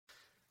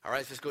All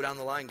right, let's go down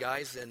the line,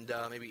 guys, and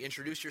maybe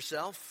introduce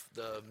yourself,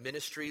 the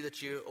ministry that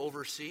you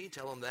oversee.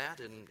 Tell them that,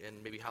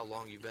 and maybe how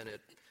long you've been at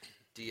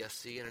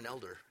DSC and an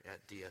elder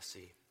at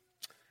DSC.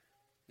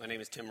 My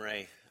name is Tim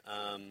Ray.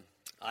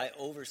 I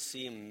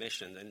oversee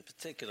missions, in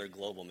particular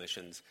global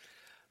missions.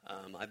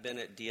 I've been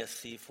at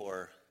DSC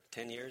for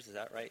 10 years. Is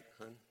that right,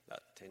 hon?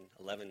 About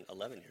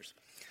 11 years.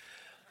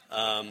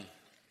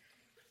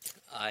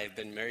 I've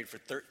been married for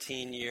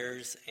 13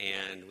 years,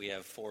 and we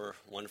have 4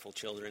 wonderful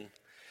children.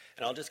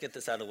 And I'll just get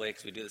this out of the way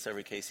because we do this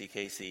every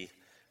KC.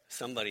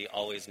 Somebody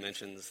always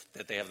mentions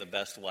that they have the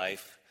best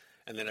wife,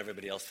 and then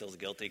everybody else feels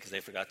guilty because they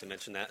forgot to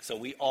mention that. So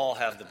we all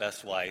have the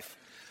best wife.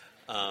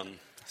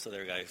 So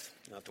there, guys.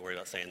 You don't have to worry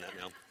about saying that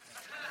now.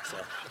 So,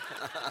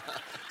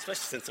 especially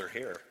since they're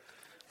here.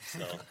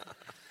 So,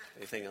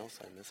 anything else?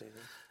 I miss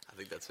anything? I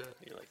think that's it.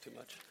 You like too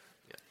much?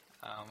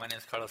 Yeah. My name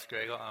is Carlos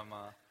Griego. I'm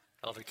an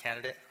elder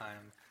candidate.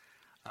 I'm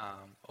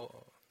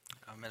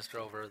a minister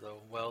over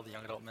the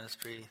young adult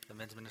ministry, the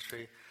men's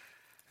ministry.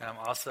 And I'm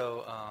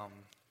also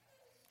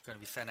going to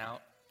be sent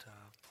out to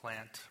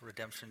plant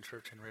Redemption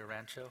Church in Rio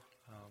Rancho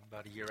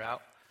about a year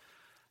out.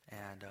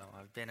 And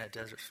I've been at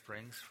Desert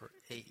Springs for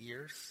 8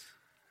 years.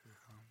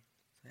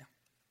 Yeah.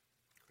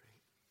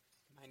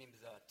 Great. My name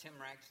is Tim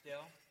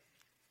Ragsdale,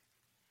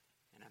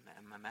 and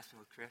am I messing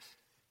with Chris?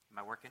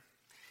 Am I working?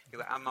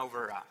 Anyway,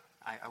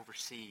 I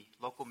oversee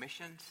local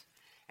missions,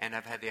 and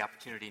I've had the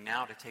opportunity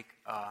now to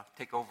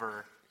take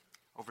over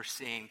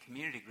overseeing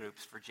community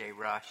groups for Jay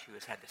Rush, who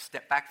has had to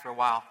step back for a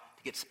while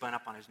to get spun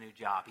up on his new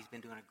job. He's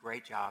been doing a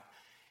great job,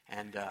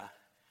 and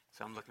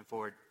so I'm looking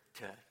forward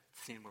to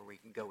seeing where we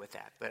can go with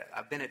that. But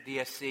I've been at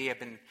DSC. I've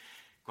been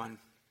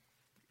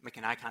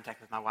making eye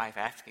contact with my wife,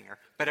 asking her.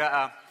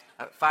 But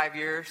 5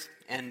 years,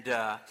 and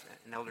an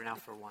elder now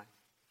for 1.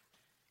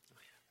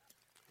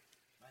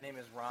 My name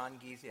is Ron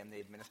Giese. I'm the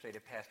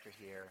administrative pastor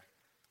here.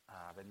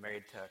 I've been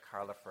married to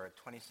Carla for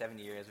 27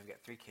 years. We've got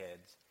 3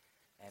 kids.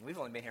 And we've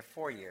only been here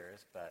 4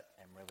 years, but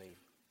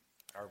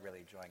are really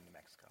enjoying New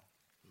Mexico.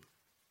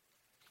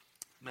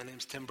 My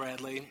name's Tim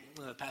Bradley,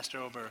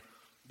 pastor over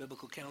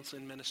biblical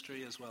counseling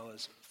ministry as well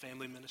as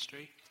family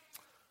ministry.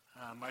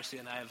 Marcy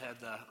and I have had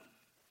the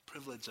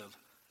privilege of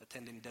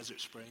attending Desert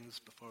Springs,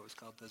 before it was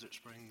called Desert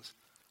Springs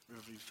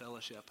Riverview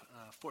Fellowship,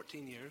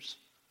 14 years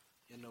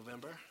in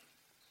November.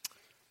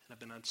 And I've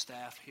been on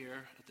staff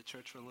here at the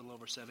church for a little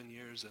over 7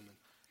 years and an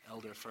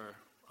elder for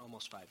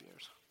almost 5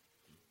 years.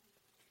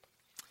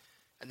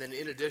 And then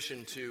in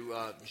addition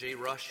to Jay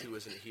Rush, who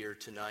isn't here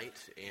tonight,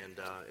 and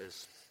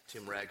as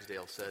Tim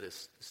Ragsdale said,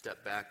 has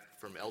stepped back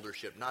from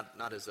eldership, not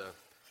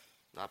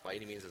by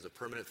any means as a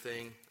permanent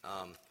thing,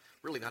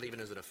 really not even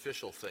as an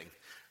official thing,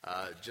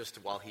 just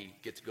while he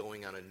gets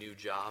going on a new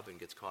job and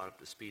gets caught up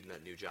to speed in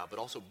that new job. But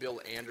also Bill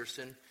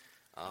Anderson,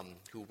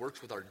 who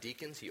works with our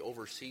deacons. He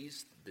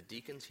oversees the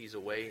deacons. He's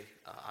away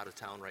out of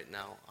town right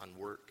now on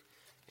work,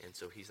 and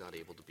so he's not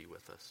able to be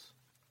with us.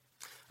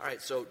 All right,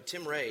 so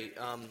Tim Ray,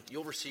 you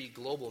oversee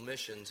global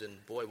missions,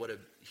 and boy, what a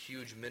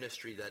huge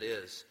ministry that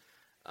is.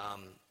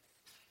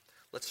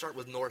 Let's start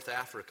with North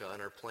Africa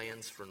and our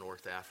plans for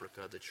North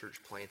Africa, the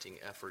church planting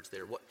efforts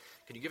there.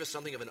 Can you give us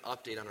something of an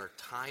update on our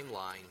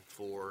timeline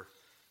for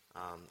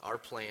our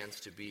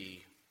plans to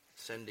be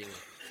sending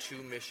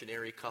 2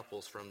 missionary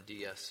couples from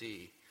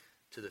DSC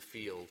to the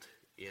field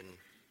in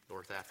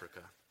North Africa?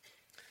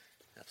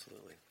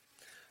 Absolutely.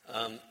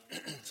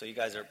 So you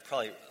guys are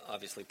probably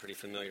obviously pretty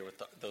familiar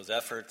with those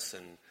efforts,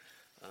 and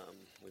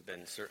we've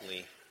been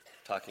certainly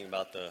talking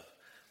about the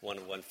 1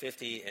 of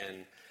 150.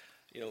 And,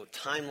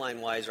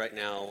 timeline-wise right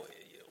now,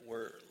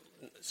 we're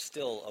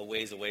still a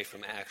ways away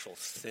from actual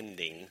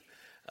sending.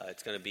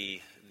 It's going to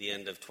be the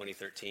end of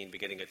 2013,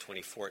 beginning of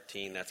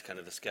 2014. That's kind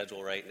of the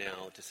schedule right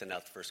now to send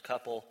out the first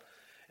couple,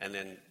 and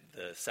then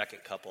the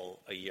second couple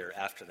a year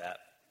after that.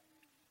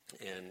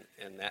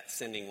 And that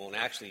sending won't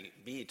actually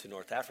be to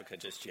North Africa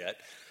just yet.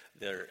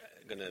 They're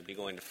going to be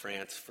going to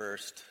France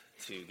first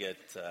to get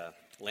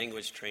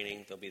language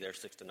training. They'll be there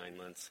 6 to 9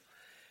 months.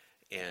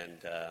 And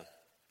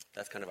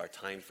that's kind of our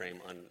time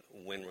frame on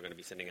when we're going to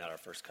be sending out our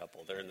first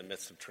couple. They're in the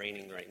midst of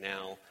training right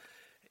now,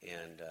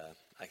 and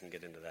I can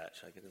get into that.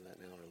 Should I get into that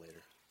now or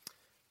later?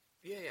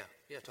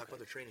 Yeah. Talk about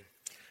the training.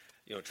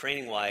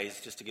 Training-wise,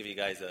 just to give you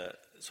guys a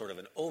sort of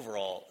an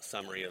overall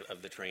summary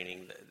of the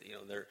training,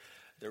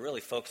 they're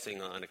really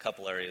focusing on a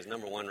couple areas.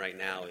 Number one right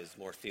now is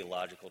more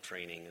theological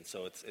training, and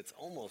so it's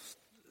almost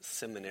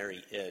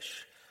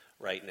seminary-ish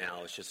right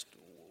now. It's just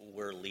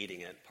we're leading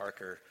it.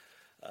 Parker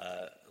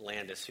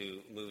Landis, who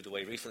moved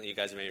away recently, you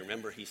guys may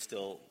remember, he's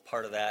still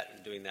part of that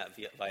and doing that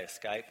via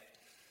Skype.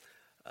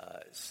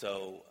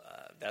 So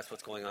that's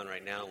what's going on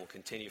right now and will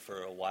continue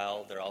for a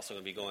while. They're also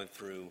going to be going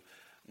through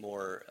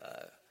more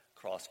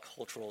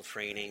cross-cultural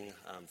training.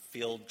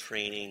 Field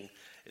training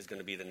is going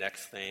to be the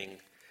next thing.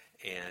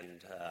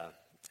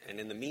 And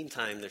in the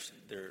meantime,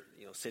 they're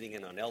sitting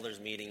in on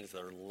elders meetings.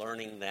 They're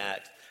learning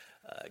that,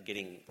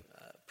 getting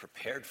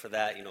prepared for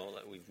that.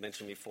 Like we've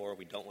mentioned before,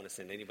 we don't want to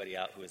send anybody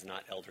out who is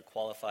not elder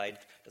qualified.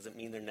 Doesn't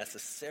mean they're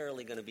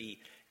necessarily going to be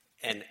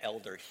an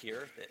elder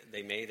here.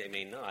 They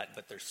may not,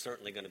 but they're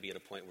certainly going to be at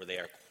a point where they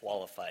are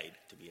qualified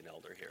to be an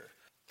elder here.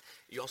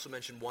 You also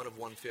mentioned 1 of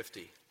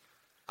 150.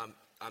 I'm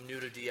new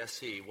to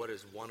DSC. What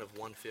is 1 of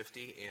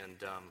 150?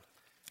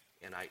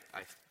 And I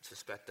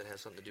suspect that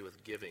has something to do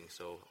with giving.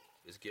 So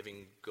is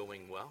giving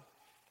going well?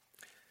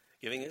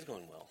 Giving is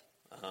going well.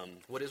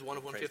 What is 1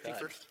 of Praise 150 God.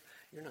 first?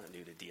 You're not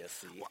new to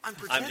DSC. Well, I'm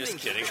I'm just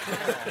pretending. kidding.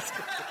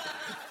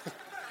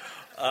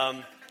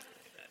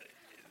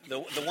 The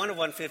 1 of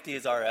 150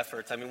 is our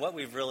efforts. I mean, what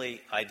we've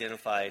really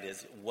identified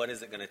is what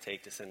is it going to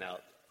take to send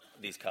out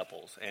these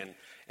couples, and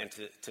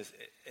to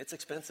it's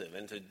expensive,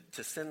 and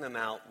to send them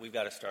out, we've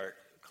got to start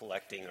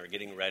collecting or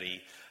getting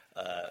ready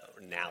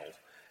now.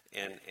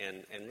 And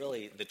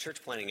really, the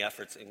church planting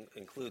efforts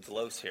includes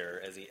Los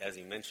here, as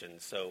he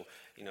mentioned. So,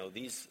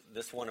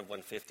 this 1 of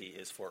 150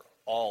 is for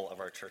all of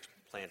our church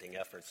planting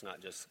efforts,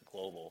 not just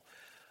global.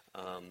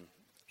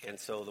 And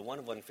so the 1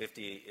 of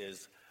 150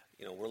 is,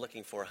 we're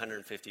looking for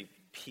 150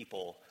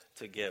 people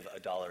to give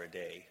 $1 a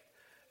day,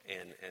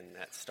 and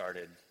that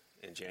started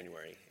in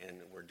January,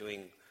 and we're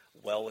doing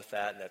well with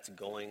that. That's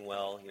going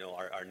well.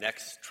 Our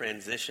next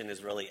transition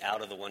is really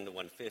out of the 1 of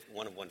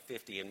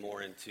 150 and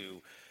more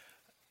into,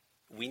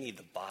 we need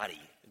the body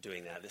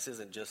doing that. This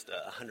isn't just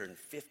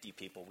 150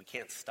 people. We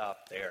can't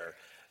stop there,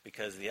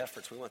 because we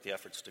want the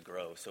efforts to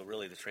grow. So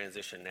really the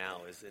transition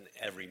now is in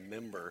every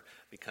member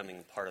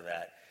becoming part of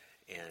that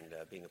and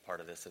being a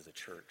part of this as a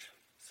church.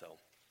 So.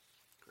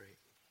 Great.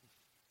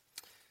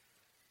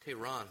 Okay,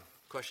 Ron,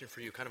 question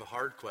for you. Kind of a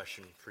hard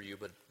question for you,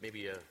 but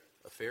maybe a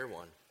fair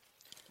one.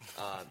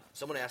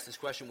 Someone asked this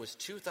question: was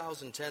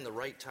 2010 the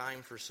right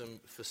time for some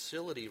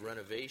facility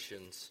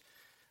renovations,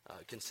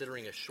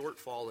 considering a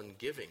shortfall in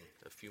giving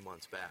a few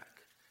months back?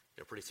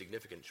 Pretty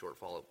significant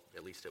shortfall,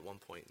 at least at one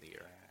point in the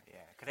year.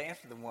 Yeah. Could I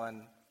answer the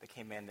one that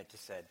came in that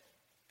just said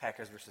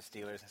Packers versus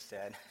Steelers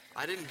instead?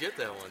 I didn't get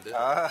that one, did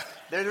I?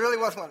 There really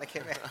was one that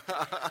came in.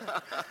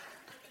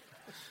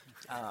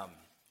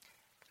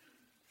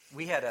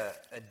 We had a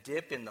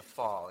dip in the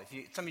fall.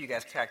 Some of you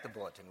guys track the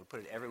bulletin. We put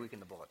it every week in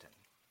the bulletin.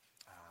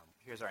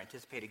 Here's our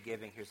anticipated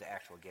giving. Here's the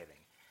actual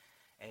giving.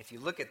 And if you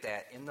look at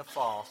that, in the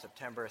fall,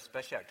 September,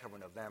 especially October,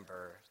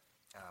 November,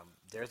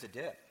 there's a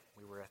dip.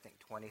 We were, I think,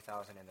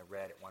 20,000 in the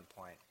red at one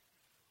point.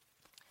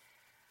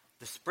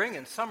 The spring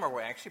and summer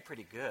were actually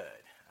pretty good.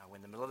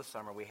 In the middle of the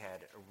summer, we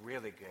had a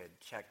really good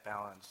check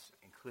balance,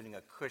 including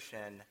a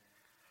cushion.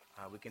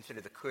 We consider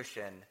the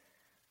cushion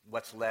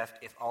what's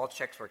left if all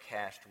checks were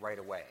cashed right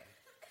away,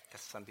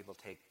 because some people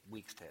take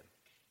weeks to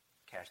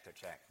cash their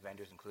check,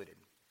 vendors included.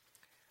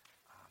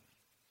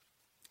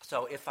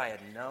 So if I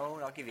had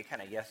known, I'll give you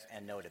kind of yes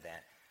and no to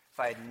that. If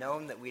I had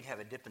known that we'd have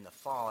a dip in the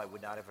fall, I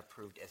would not have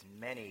approved as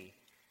many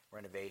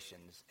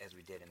renovations as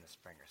we did in the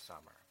spring or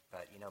summer.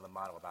 But you know the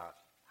model about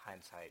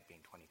hindsight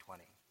being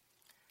 20/20.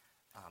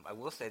 I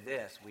will say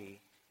this: we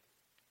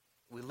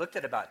looked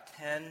at about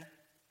 10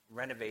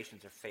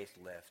 renovations or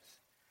facelifts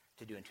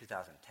to do in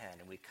 2010,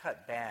 and we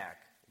cut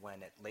back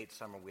when at late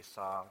summer we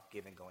saw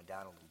giving going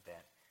down a little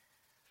bit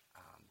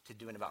to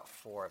doing about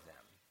 4 of them.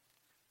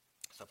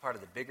 So part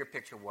of the bigger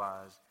picture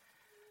was,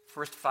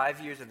 first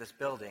 5 years of this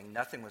building,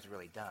 nothing was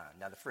really done.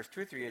 Now the first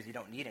 2 or 3 years, you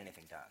don't need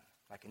anything done.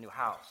 Like a new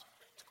house,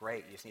 it's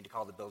great. You just need to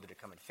call the builder to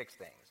come and fix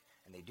things,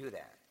 and they do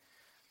that.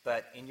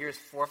 But in years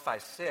 4,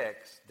 5,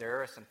 6,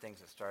 there are some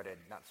things that started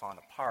not falling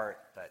apart,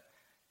 but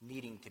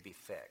needing to be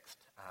fixed.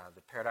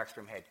 The Paradox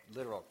Room had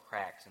literal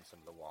cracks in some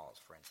of the walls,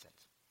 for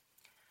instance.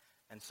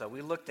 And so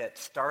we looked at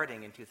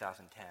starting in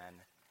 2010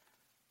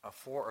 a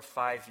 4 or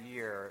 5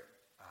 year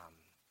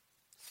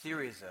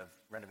series of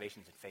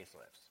renovations and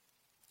facelifts.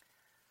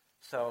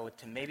 So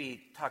to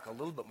maybe talk a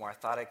little bit more, I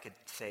thought I could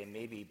say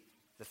maybe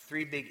the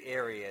 3 big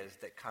areas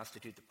that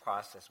constitute the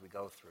process we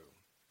go through.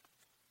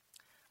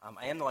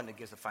 I am the one that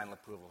gives the final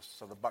approval,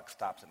 so the buck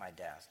stops at my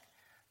desk.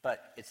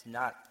 But it's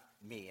not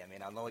me. I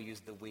mean, I'll use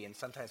the we, and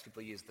sometimes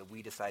people use the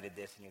we decided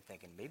this, and you're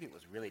thinking, maybe it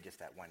was really just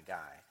that one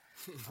guy.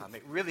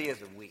 It really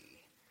is a we.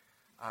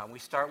 We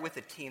start with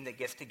a team that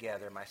gets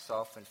together,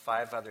 myself and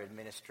 5 other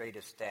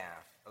administrative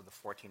staff of the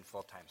 14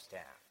 full-time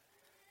staff.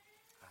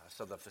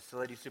 So the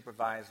facility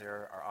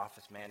supervisor, our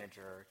office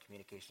manager,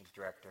 communications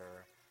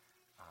director,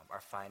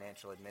 our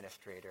financial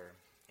administrator,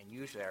 and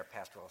usually our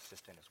pastoral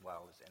assistant as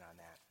well is in on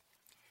that.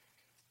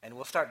 And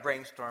we'll start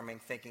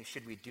brainstorming, thinking,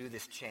 should we do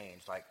this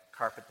change, like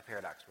carpet the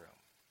Paradox Room?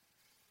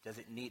 Does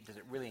it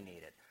really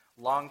need it?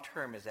 Long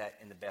term, is that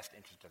in the best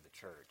interest of the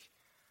church?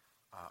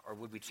 Or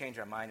would we change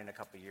our mind in a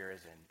couple of years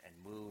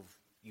and move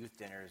youth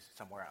dinners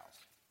somewhere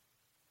else?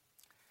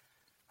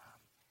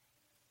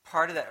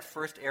 Part of that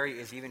first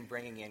area is even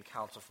bringing in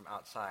counsel from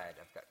outside.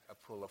 I've got a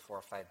pool of 4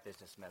 or 5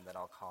 businessmen that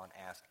I'll call and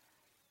ask,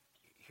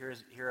 here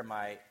are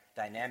my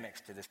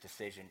dynamics to this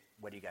decision.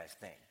 What do you guys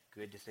think?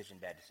 Good decision,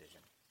 bad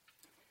decision?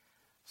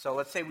 So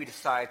let's say we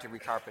decide to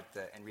recarpet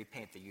and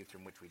repaint the youth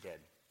room, which we did.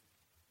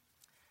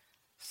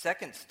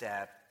 Second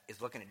step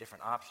is looking at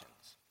different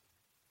options.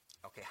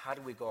 Okay, how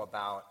do we go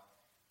about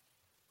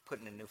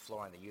putting a new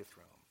floor in the youth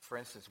room? For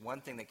instance,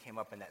 one thing that came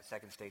up in that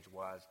second stage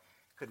was,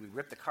 could we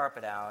rip the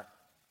carpet out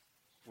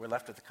we're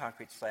left with a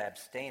concrete slab,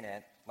 stain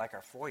it, like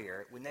our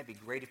foyer. Wouldn't that be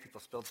great if people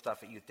spilled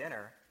stuff at youth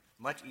dinner?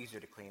 Much easier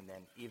to clean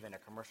than even a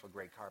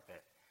commercial-grade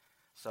carpet.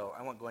 So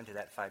I won't go into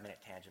that 5-minute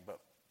tangent, but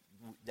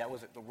that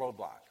was the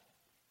roadblock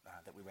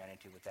that we ran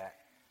into with that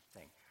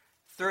thing.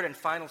 Third and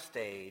final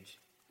stage,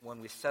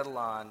 when we settle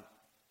on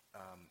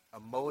a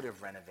mode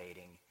of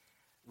renovating,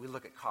 we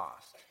look at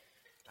cost.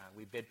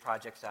 We bid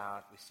projects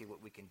out. We see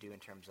what we can do in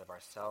terms of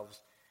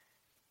ourselves,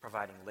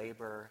 providing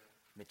labor,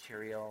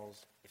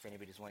 materials. If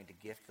anybody's willing to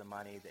gift the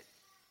money that's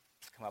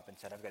come up and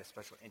said, I've got a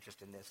special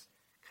interest in this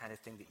kind of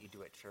thing that you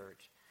do at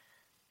church.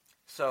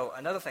 So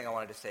another thing I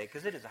wanted to say,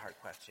 because it is a hard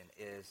question,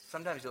 is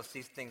sometimes you'll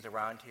see things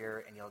around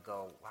here and you'll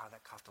go, wow,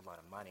 that cost a lot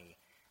of money.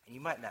 And you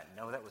might not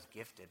know that was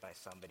gifted by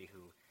somebody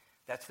who,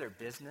 that's their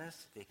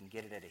business. They can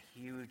get it at a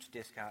huge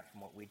discount from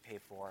what we'd pay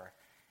for,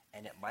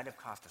 and it might have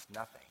cost us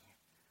nothing.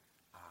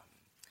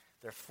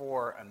 There are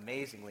 4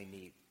 amazingly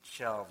neat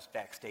shelves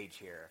backstage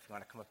here. If you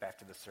want to come up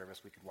after the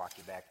service, we could walk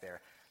you back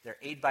there. They're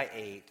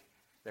 8x8.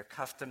 They're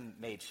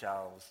custom-made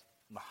shelves,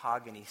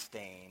 mahogany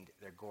stained.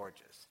 They're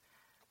gorgeous.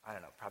 I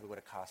don't know, probably would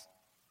have cost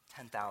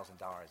 $10,000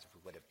 if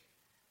we would have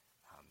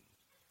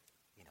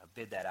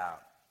bid that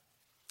out.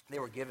 They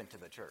were given to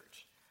the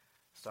church.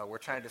 So we're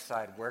trying to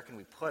decide where can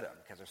we put them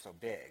because they're so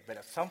big. But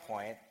at some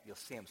point, you'll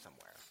see them somewhere.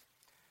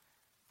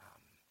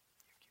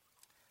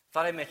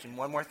 Thought I'd mention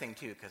one more thing,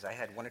 too, because I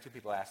had 1 or 2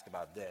 people ask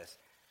about this.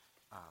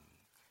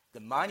 The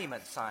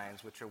monument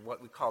signs, which are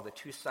what we call the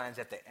 2 signs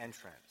at the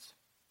entrance,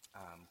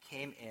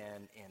 came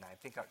in I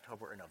think,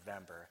 October or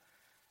November.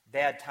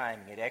 Bad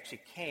timing. It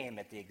actually came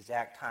at the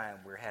exact time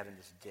we're having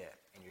this dip,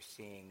 and you're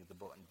seeing the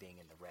bulletin being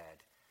in the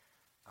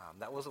red.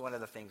 That was one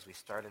of the things we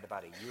started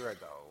about a year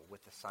ago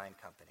with the sign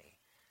company.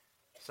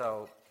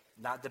 So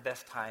not the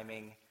best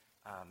timing.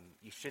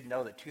 You should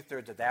know that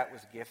 2/3 of that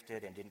was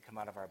gifted and didn't come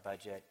out of our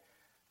budget.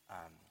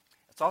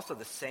 It's also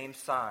the same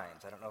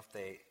signs. I don't know if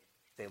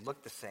they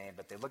look the same,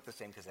 but they look the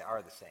same because they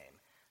are the same.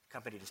 The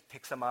company just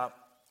picks them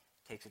up,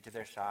 takes it to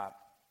their shop,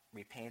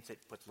 repaints it,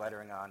 puts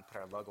lettering on,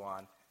 put our logo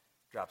on,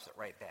 drops it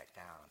right back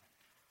down.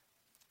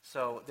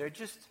 So I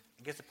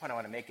guess the point I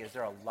want to make is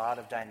there are a lot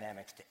of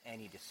dynamics to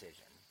any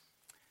decision.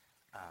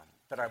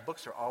 But our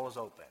books are always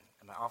open,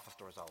 and my office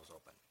door is always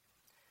open.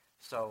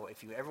 So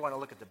if you ever want to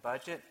look at the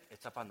budget,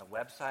 it's up on the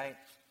website.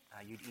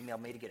 You'd email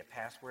me to get a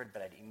password,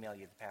 but I'd email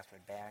you the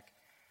password back.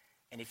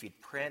 And if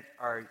you'd print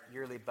our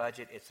yearly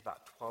budget, it's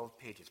about 12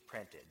 pages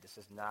printed. This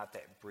is not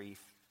that brief,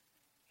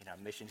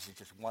 missions is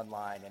just 1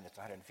 line and it's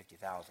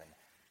 $150,000.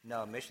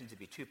 No, missions would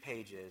be 2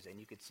 pages, and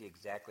you could see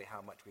exactly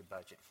how much we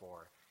budget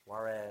for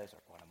Juarez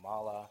or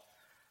Guatemala,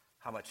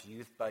 how much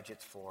youth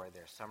budgets for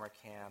their summer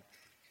camp.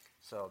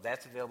 So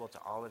that's available to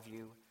all of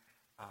you.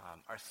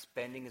 Our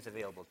spending is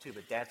available too,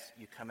 but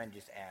you come in and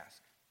just ask.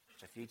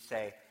 So if you'd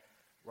say,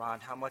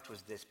 Ron, how much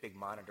was this big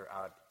monitor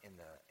out in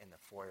the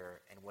foyer,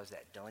 and was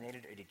that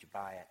donated or did you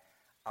buy it?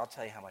 I'll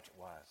tell you how much it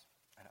was.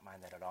 I don't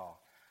mind that at all.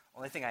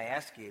 Only thing I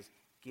ask you is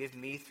give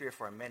me 3 or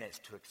 4 minutes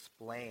to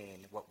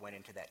explain what went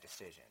into that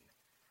decision.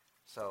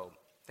 So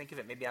think of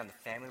it maybe on the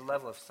family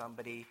level of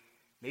somebody,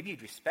 maybe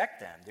you'd respect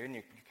them. They're in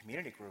your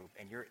community group,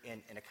 and you're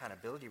in an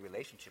accountability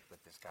relationship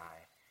with this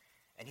guy.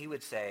 And he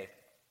would say,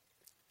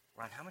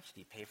 Ron, how much do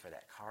you pay for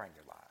that car in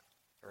your lot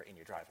or in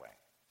your driveway?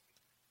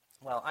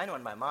 Well, I know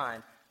in my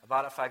mind, I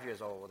bought it 5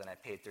 years old, and I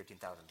paid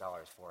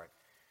 $13,000 for it.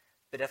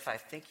 But if I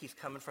think he's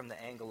coming from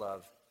the angle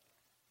of,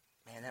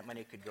 man, that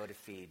money could go to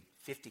feed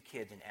 50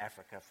 kids in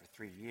Africa for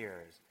 3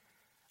 years,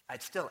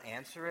 I'd still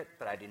answer it,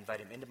 but I'd invite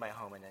him into my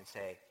home and then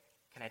say,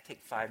 can I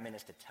take 5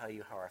 minutes to tell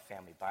you how our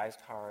family buys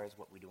cars,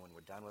 what we do when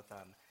we're done with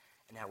them,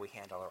 and how we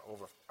handle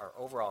our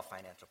overall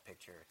financial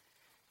picture?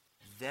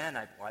 Then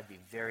I'd be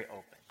very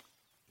open.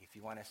 If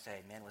you want to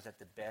say, man, was that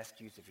the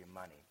best use of your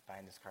money,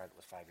 buying this car that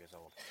was 5 years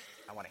old?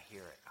 I want to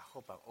hear it. I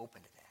hope I'm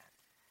open to that.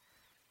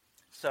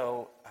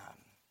 So I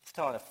was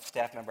telling a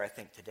staff member, I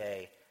think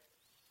today,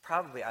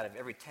 probably out of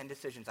every 10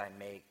 decisions I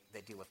make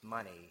that deal with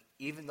money,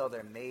 even though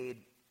they're made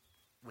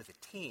with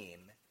a team,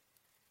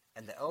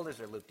 and the elders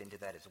are looped into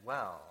that as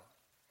well,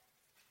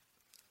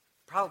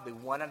 probably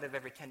 1 out of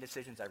every 10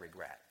 decisions I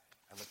regret.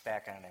 I look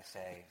back on it and I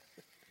say,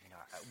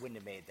 I wouldn't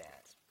have made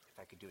that if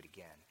I could do it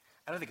again.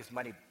 I don't think it's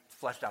money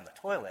flushed down the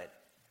toilet,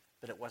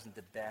 but it wasn't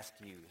the best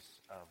use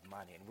of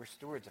money. And we're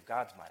stewards of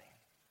God's money.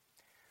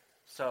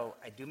 So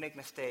I do make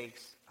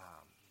mistakes,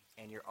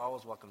 and you're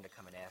always welcome to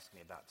come and ask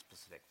me about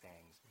specific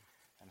things.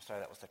 I'm sorry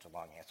that was such a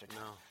long answer to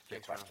your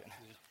question.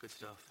 Yeah, good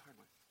stuff.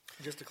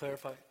 Just to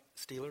clarify,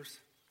 Steelers?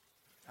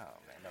 Oh,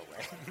 man, no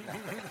way.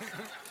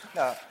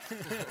 No,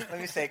 let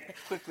me say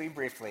quickly,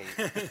 briefly.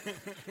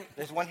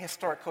 There's one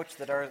historic coach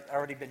that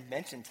already been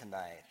mentioned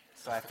tonight.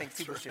 So I think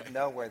people should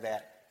know where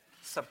that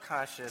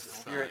subconscious,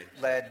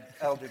 spirit-led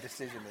elder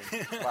decision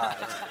lies.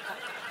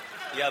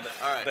 Yeah, but,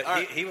 All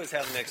right. He was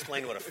having to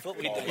explain what a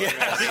football was.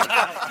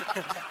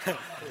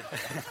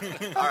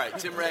 All right,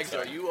 Tim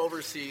Ragsdale, you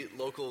oversee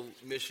local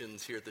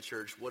missions here at the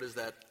church. What does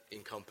that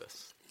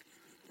encompass?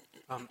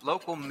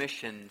 Local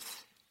missions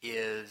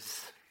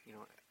is,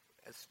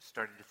 I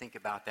started to think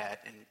about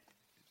that, and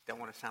don't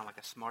want to sound like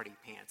a smarty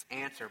pants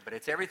answer, but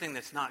it's everything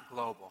that's not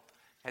global.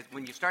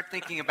 When you start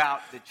thinking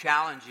about the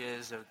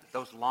challenges of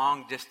those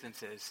long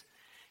distances,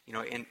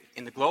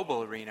 in the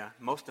global arena,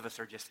 most of us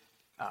are just,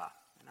 and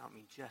I don't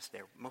mean just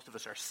there, most of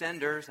us are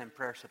senders and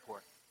prayer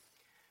support.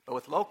 But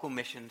with local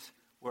missions,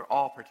 we're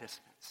all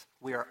participants.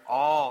 We are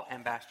all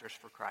ambassadors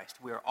for Christ.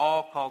 We are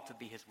all called to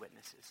be his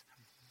witnesses.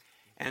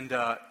 And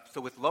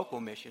so with local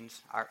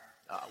missions,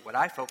 what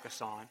I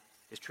focus on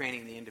is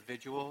training the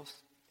individuals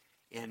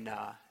in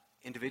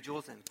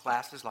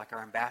classes like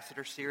our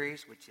Ambassador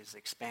Series, which is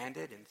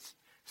expanded and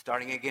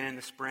starting again in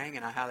the spring,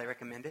 and I highly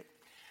recommend it,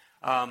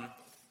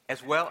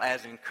 as well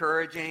as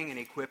encouraging and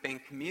equipping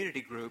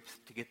community groups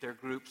to get their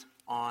groups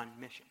on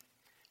mission.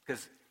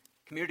 Because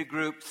community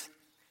groups,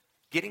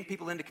 getting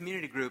people into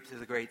community groups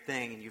is a great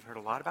thing, and you've heard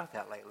a lot about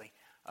that lately.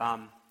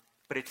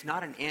 But it's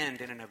not an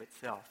end in and of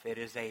itself. It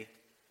is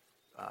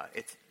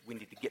we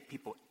need to get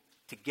people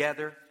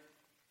together,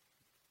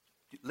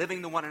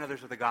 living the one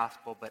another's of the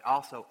gospel, but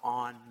also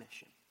on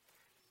mission.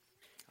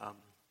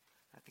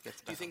 I think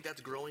that's. Do you think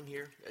that's growing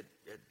here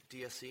at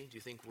DSC? Do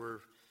you think we're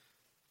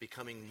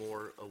becoming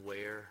more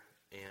aware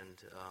and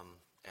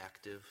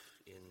active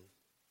in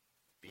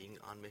being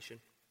on mission?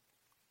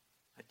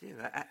 I do.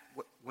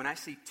 When I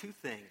see two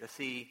things, I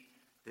see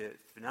the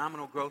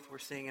phenomenal growth we're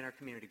seeing in our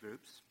community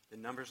groups, the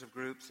numbers of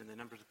groups and the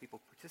numbers of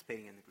people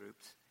participating in the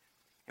groups.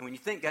 And when you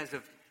think, guys,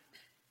 of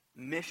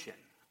mission,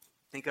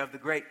 think of the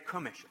Great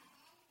Commission.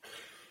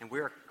 And we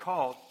are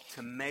called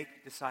to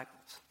make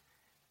disciples.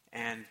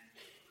 And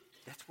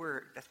that's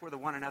where the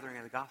one anothering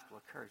of the gospel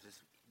occurs, is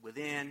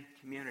within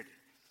community.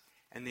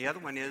 And the other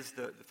one is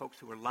the folks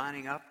who are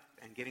lining up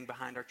and getting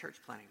behind our church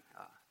planting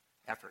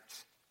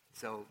efforts.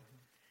 So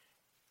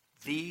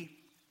the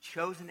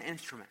chosen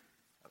instrument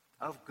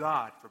of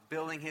God for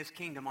building his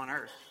kingdom on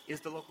earth is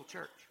the local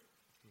church.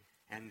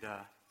 And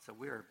so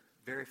we're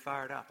very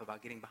fired up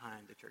about getting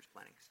behind the church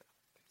planting stuff.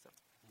 So.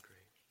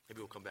 Great. Maybe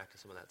we'll come back to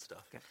some of that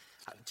stuff. Okay.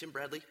 Tim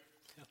Bradley,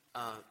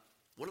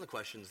 one of the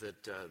questions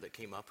that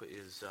came up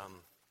is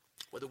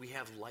whether we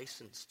have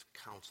licensed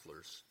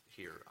counselors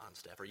here on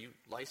staff. Are you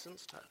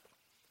licensed?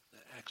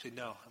 Actually,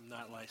 no, I'm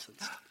not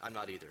licensed. I'm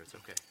not either. It's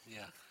okay.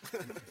 Yeah.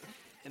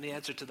 And the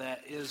answer to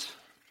that is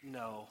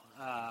no.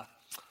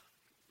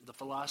 The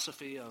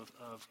philosophy of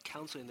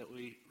counseling that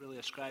we really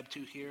ascribe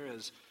to here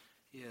is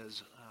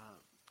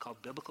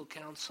called biblical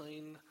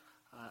counseling.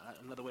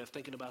 Another way of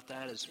thinking about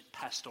that is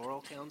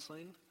pastoral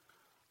counseling.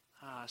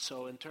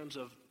 So in terms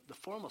of the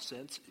formal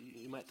sense,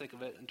 you might think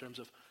of it in terms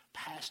of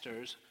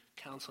pastors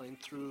counseling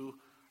through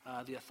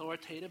the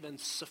authoritative and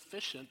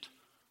sufficient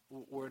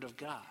Word of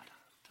God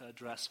to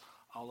address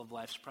all of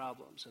life's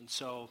problems. And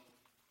so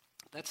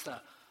that's the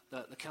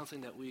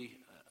counseling that we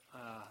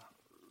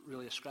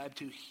really ascribe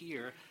to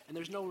here. And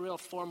there's no real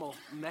formal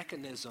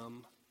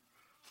mechanism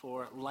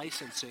for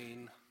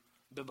licensing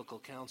biblical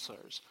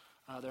counselors.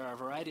 There are a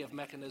variety of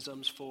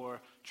mechanisms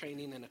for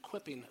training and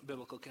equipping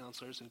biblical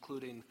counselors,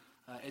 including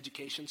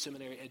education,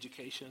 seminary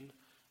education,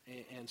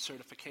 and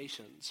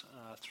certifications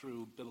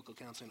through biblical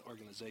counseling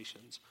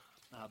organizations,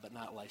 but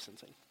not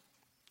licensing.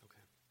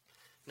 Okay.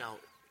 Now,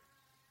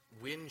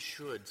 when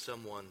should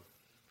someone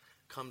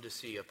come to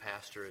see a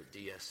pastor at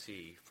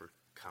DSC for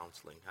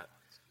counseling?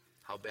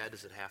 How bad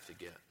does it have to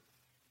get?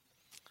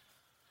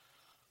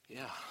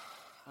 Yeah.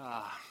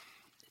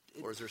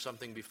 Or is there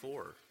something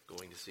before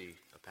going to see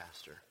a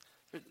pastor?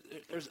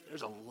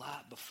 There's a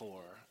lot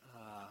before.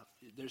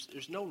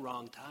 There's no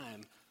wrong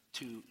time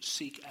to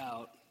seek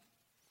out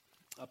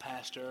a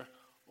pastor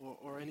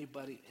or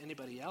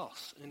anybody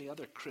else, any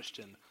other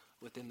Christian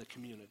within the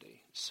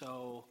community.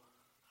 So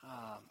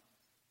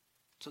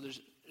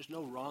there's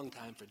no wrong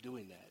time for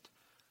doing that.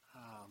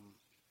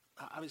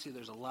 Obviously,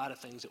 there's a lot of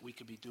things that we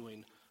could be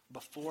doing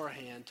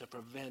beforehand to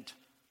prevent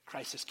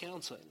crisis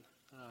counseling.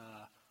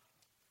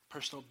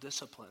 Personal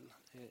discipline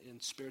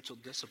and spiritual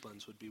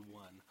disciplines would be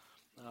one.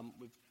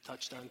 We've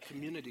touched on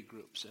community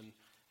groups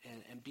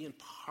and being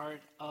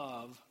part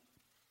of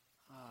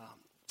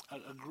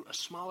a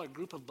smaller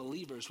group of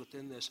believers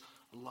within this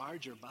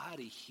larger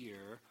body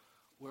here,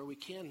 where we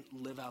can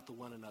live out the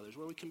one another's,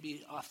 where we can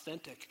be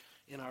authentic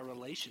in our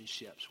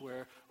relationships,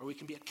 where we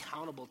can be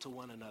accountable to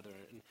one another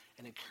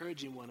and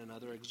encouraging one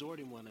another,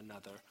 exhorting one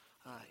another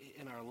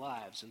in our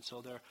lives. And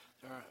so there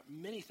are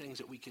many things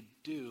that we could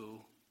do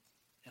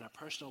in our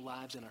personal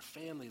lives, in our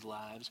family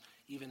lives,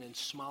 even in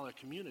smaller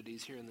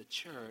communities here in the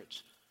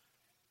church,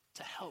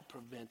 to help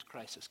prevent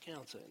crisis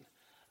counseling.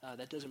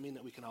 That doesn't mean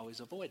that we can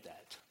always avoid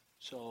that.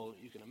 So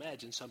you can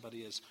imagine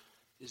somebody is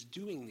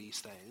doing these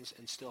things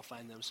and still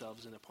find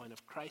themselves in a point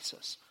of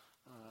crisis.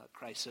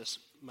 Crisis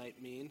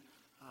might mean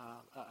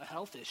a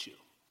health issue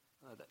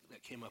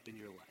that came up in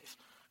your life.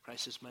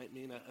 Crisis might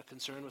mean a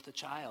concern with a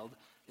child.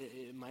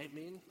 It might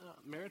mean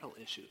marital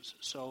issues.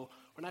 So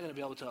we're not going to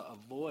be able to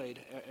avoid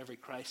every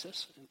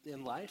crisis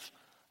in life,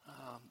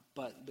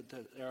 but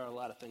there are a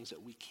lot of things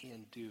that we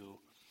can do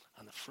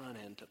on the front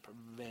end to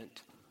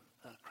prevent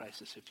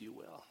crisis, if you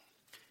will.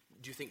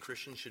 Do you think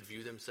Christians should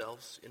view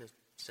themselves, in a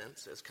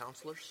sense, as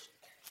counselors?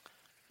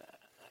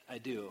 I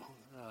do.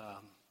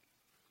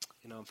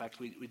 In fact,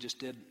 we just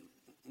did,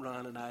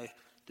 Ron and I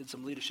did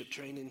some leadership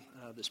training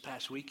this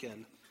past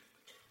weekend,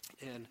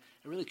 and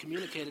it really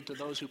communicated to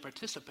those who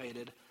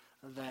participated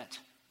that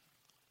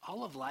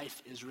all of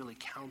life is really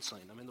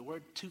counseling. I mean, the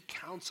word to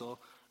counsel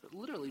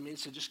literally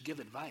means to just give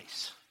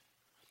advice.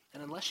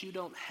 And unless you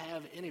don't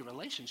have any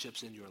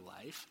relationships in your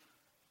life,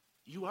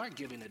 you are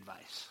giving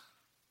advice.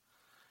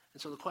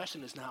 And so the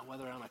question is not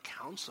whether I'm a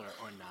counselor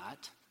or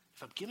not.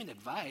 If I'm giving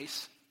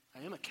advice,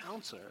 I am a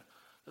counselor.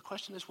 The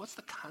question is, what's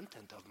the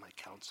content of my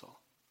counsel?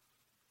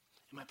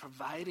 Am I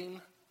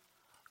providing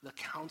the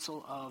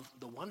counsel of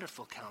the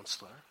wonderful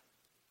counselor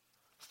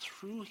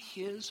through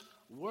his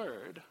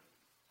word,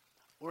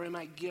 or am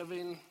I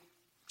giving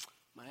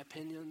my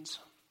opinions,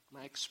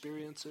 my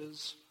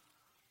experiences,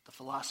 the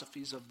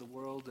philosophies of the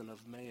world and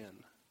of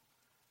man?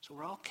 So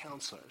we're all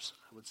counselors,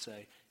 I would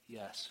say,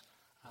 yes.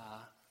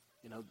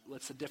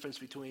 What's the difference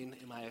between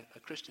am I a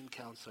Christian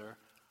counselor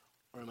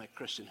or am I a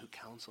Christian who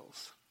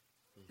counsels?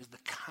 Is the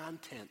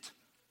content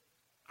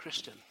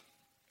Christian?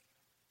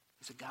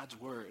 Is it God's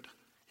word?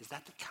 Is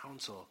that the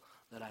counsel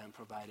that I am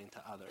providing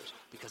to others?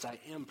 Because I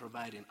am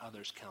providing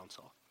others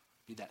counsel,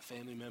 be that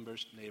family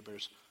members,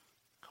 neighbors,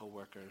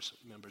 co-workers,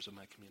 members of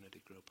my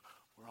community group.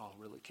 We're all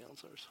really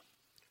counselors.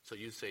 So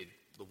you say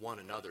the one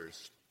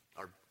another's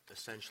are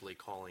essentially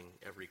calling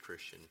every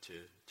Christian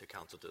to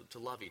counsel, to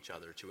love each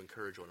other, to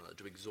encourage one another,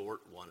 to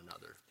exhort one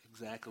another.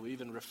 Exactly. We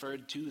even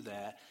referred to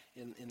that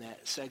in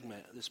that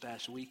segment this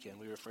past weekend.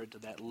 We referred to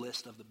that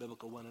list of the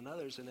biblical one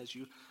another's, and as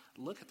you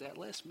look at that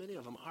list, many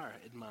of them are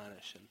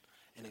admonish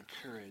and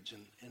encourage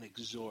and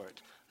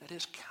exhort. That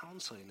is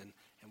counseling,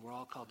 and we're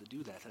all called to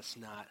do that. That's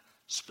not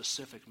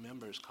specific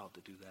members called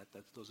to do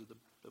that. Those are the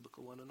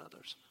biblical one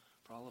another's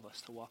for all of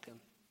us to walk in.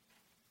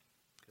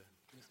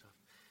 Good stuff.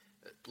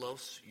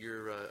 Los,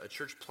 you're a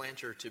church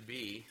planter to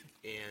be,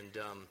 and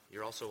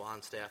you're also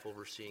on staff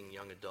overseeing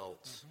young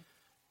adults,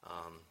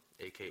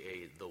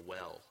 a.k.a. The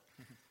Well.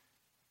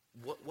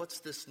 What's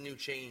this new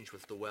change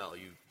with The Well?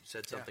 You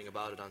said something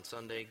about it on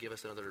Sunday. Give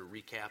us another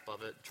recap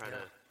of it. Try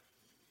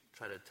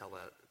to tell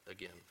that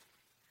again.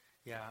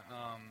 Yeah,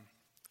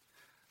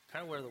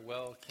 kind of where The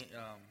Well came,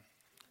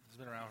 has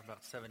been around for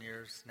about 7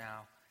 years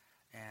now,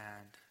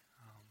 and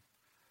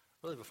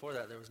really before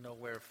that there was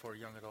nowhere for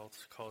young adults,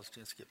 college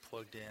students to get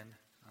plugged in,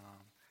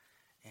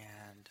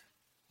 and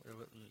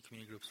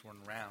community groups weren't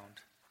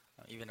around.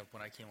 Even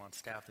when I came on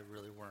staff, they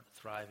really weren't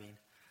thriving.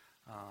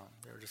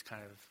 They were just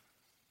kind of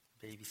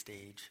baby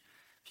stage,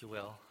 if you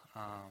will,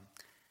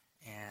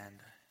 and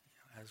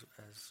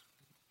as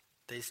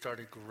they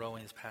started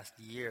growing this past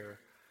year,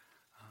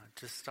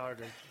 just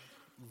started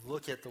to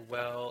look at The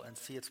Well and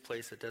see its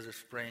place at Desert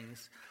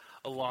Springs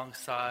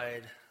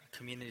alongside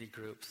community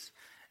groups.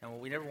 And what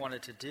we never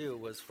wanted to do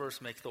was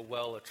first make The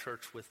Well a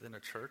church within a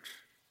church.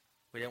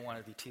 We didn't want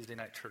it to be Tuesday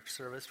night church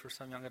service for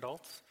some young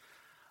adults.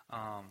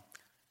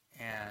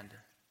 And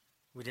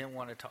we didn't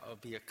want it to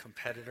be a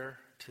competitor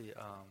to the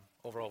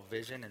overall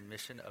vision and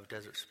mission of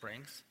Desert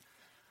Springs.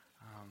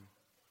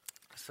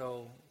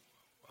 So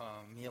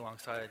me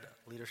alongside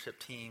leadership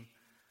team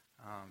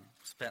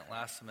spent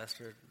last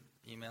semester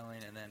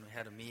emailing, and then we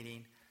had a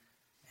meeting,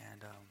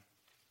 and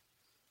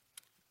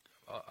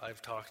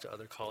I've talked to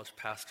other college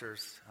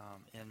pastors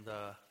in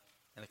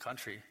the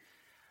country,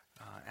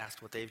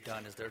 asked what they've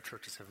done as their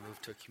churches have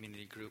moved to a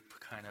community group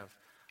kind of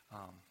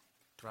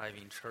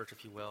thriving church,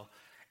 if you will.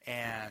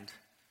 And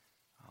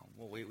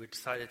what we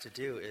decided to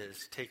do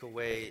is take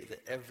away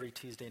every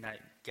Tuesday night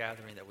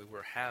gathering that we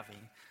were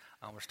having.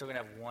 We're still going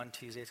to have one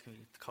Tuesday. It's going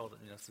to be called,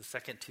 it's the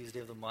second Tuesday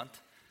of the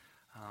month.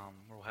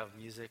 We'll have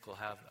music, we'll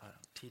have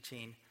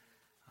teaching,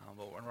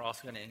 but we're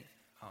also going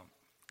to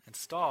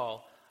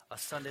install a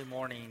Sunday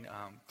morning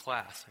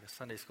class, like a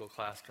Sunday school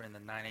class during the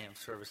 9 a.m.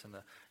 service in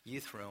the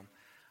youth room.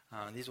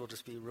 These will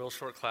just be real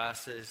short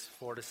classes,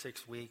 4 to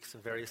 6 weeks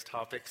of various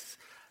topics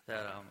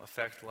that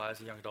affect the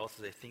lives of young adults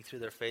as they think through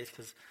their faith.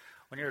 Because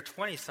when you're a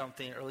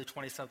 20-something, early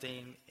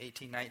 20-something,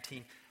 18,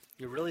 19,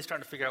 you're really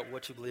starting to figure out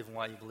what you believe and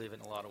why you believe it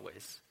in a lot of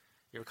ways.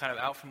 You're kind of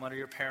out from under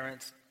your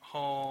parents'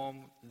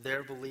 home,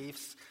 their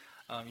beliefs.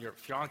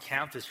 If you're on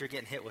campus, you're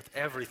getting hit with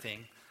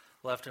everything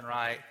left and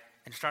right,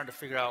 and you're starting to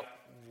figure out,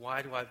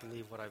 why do I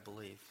believe what I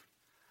believe?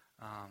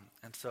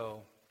 And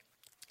so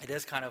it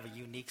is kind of a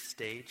unique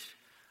stage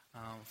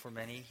for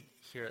many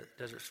here at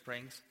Desert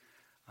Springs.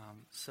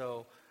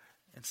 So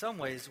in some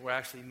ways, we're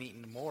actually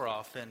meeting more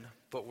often,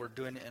 but we're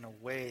doing it in a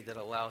way that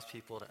allows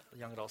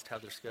young adults to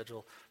have their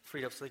schedule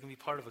freed up so they can be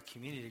part of a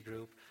community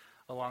group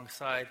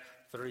alongside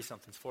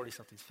 30-somethings,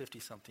 40-somethings,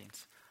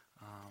 50-somethings.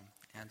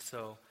 And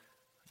so,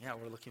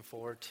 we're looking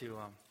forward to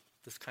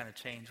this kind of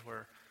change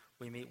where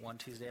we meet one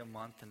Tuesday a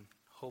month, and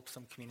hope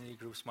some community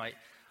groups might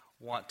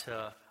want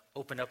to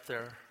open up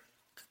their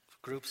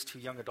groups to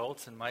young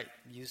adults and might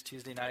use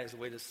Tuesday night as a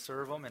way to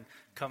serve them and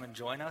come and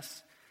join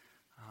us.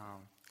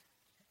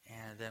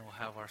 And then we'll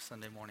have our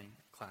Sunday morning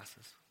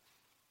classes.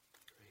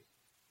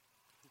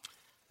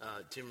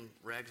 Great. Tim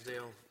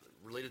Ragsdale,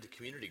 related to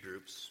community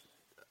groups,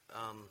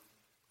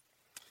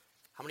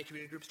 how many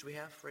community groups do we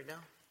have right now?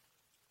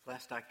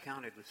 Last I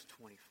counted was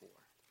 24.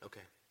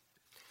 Okay.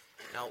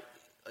 Now,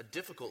 a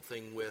difficult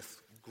thing with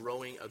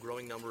a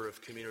growing number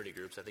of community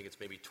groups, I think it's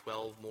maybe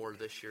 12 more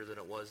this year than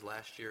it was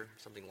last year,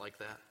 something like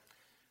that.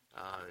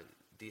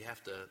 They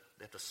have to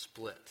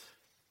split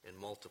and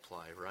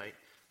multiply, right?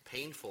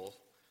 Painful.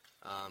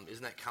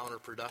 Isn't that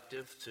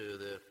counterproductive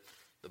to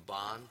the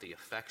bond, the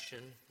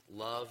affection,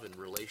 love, and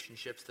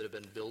relationships that have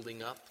been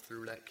building up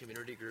through that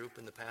community group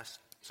in the past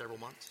several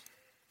months?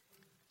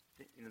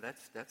 You know,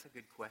 that's a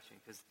good question,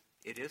 because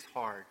it is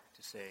hard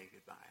to say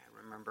goodbye. I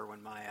remember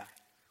when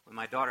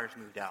my daughters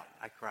moved out,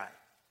 I cried.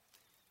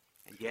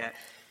 And yet,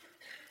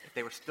 if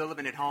they were still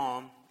living at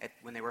home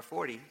when they were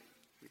 40,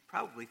 we'd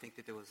probably think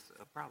that there was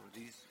a problem.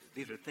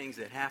 These are things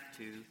that have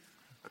to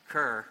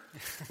occur.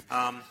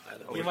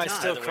 You might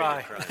still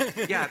cry.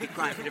 Yeah, I'd be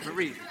crying for different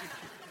reasons.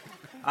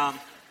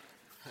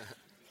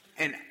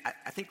 And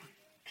I think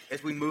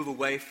as we move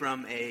away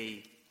from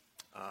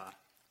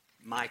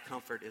my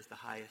comfort is the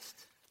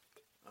highest,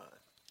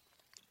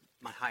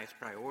 my highest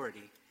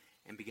priority,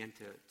 and begin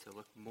to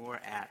look more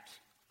at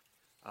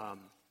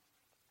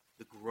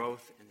the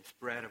growth and the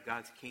spread of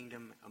God's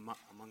kingdom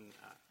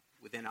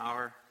within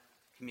our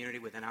community,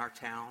 within our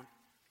town,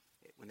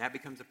 when that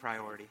becomes a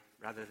priority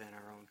rather than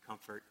our own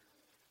comfort,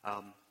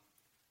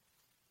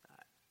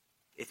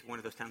 it's one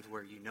of those times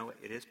where you know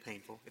it is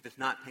painful. If it's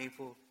not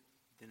painful,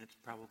 then it's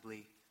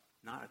probably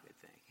not a good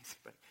thing.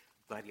 But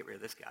I'm glad to get rid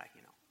of this guy.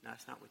 You know, no,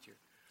 that's not what you're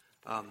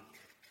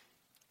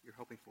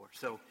hoping for.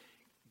 So,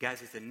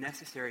 guys, it's a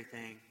necessary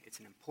thing. It's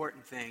an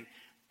important thing.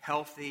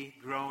 Healthy,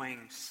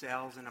 growing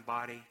cells in a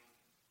body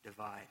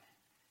divide.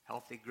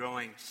 Healthy,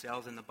 growing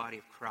cells in the body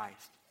of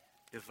Christ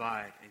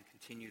divide and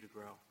continue to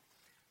grow.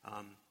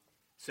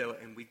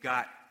 And we've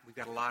got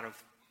a lot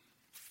of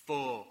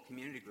full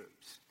community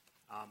groups.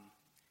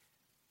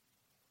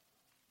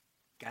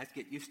 Guys,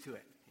 get used to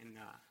it, and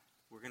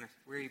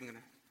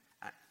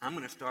I'm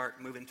gonna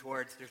start moving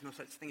towards. There's no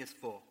such thing as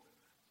full.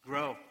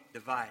 Grow,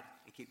 divide,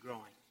 and keep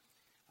growing.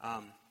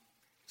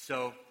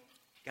 So,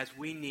 guys,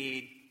 we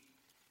need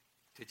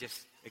to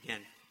just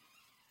again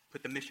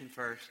put the mission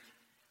first.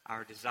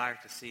 Our desire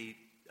to see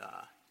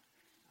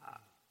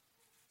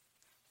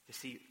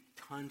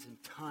tons and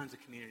tons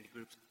of community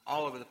groups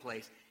all over the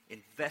place,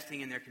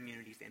 investing in their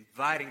communities,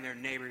 inviting their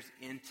neighbors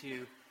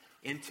into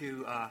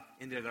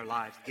their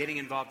lives, getting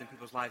involved in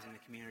people's lives in the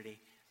community,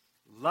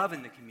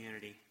 loving the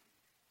community,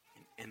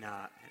 and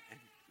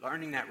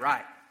learning that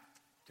right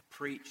to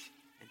preach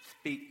and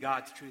speak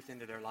God's truth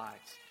into their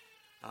lives.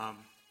 I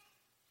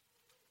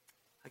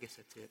guess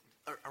that's it.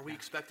 Are we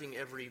expecting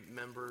every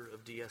member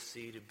of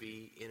DSC to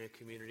be in a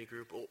community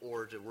group,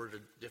 or to word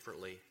it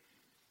differently,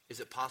 is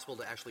it possible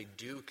to actually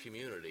do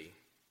community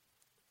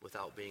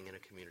without being in a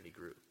community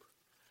group?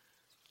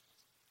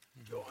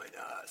 Join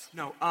us.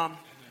 No,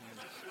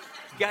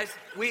 guys,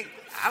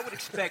 I would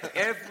expect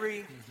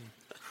every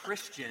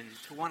Christian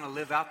to want to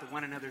live out the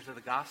one another's of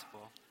the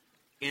gospel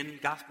in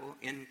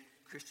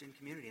Christian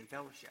community and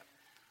fellowship.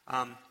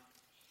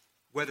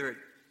 Whether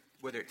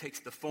it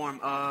takes the form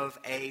of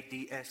a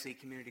DSC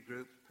community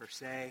group per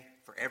se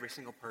for every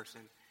single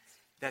person,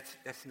 that's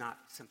not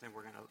something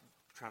we're going to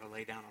try to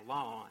lay down a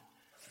law on.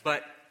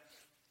 But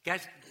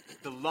guys,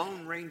 the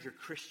Lone Ranger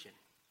Christian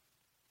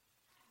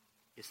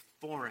is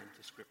foreign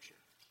to Scripture.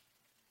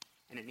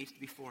 And it needs to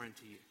be foreign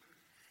to you.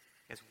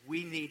 As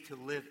we need to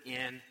live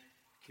in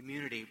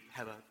community,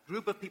 have a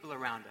group of people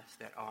around us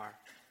that are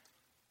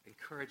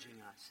encouraging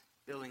us,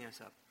 building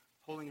us up,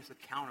 holding us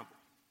accountable,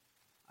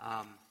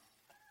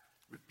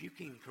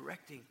 rebuking,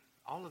 correcting,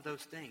 all of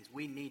those things.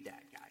 We need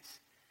that, guys.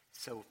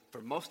 So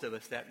for most of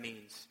us, that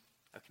means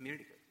a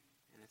community group.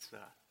 And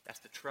that's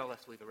the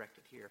trellis we've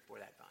erected here for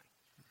that vine.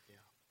 Yeah.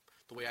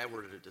 The way I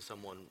worded it to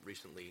someone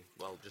recently,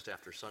 well, just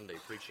after Sunday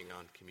preaching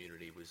on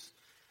community, was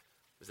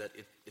that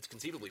it's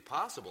conceivably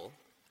possible,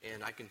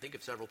 and I can think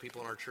of several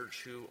people in our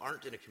church who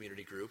aren't in a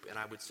community group, and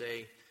I would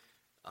say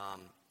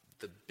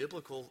the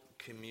biblical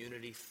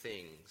community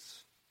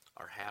things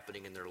are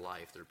happening in their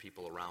life. There are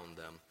people around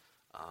them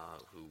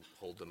who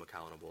hold them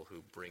accountable,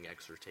 who bring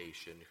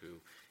exhortation, who,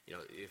 you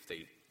know, if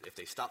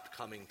they stopped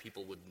coming,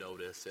 people would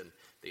notice, and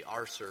they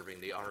are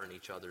serving, they are in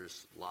each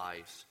other's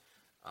lives.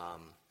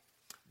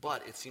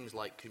 But it seems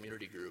like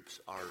community groups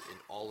are an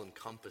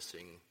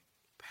all-encompassing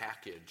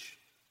package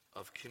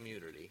of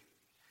community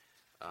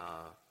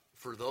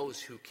for those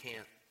who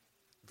can't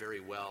very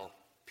well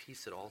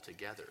piece it all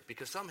together.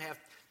 Because some have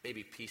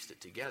maybe pieced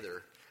it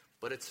together,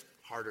 but it's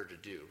harder to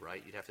do,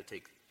 right? You'd have to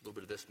take a little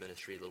bit of this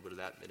ministry, a little bit of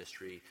that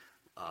ministry,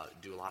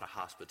 do a lot of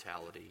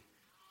hospitality,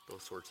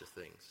 those sorts of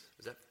things.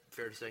 Is that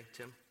fair to say,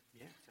 Tim?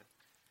 Yeah. So,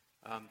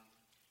 I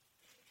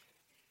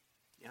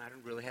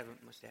don't really have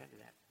much to add to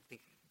that. I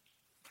think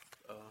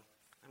I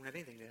don't have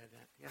anything to add to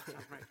that. Yeah,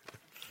 sounds right.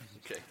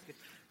 Okay,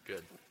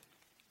 good.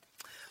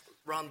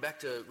 Ron, back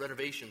to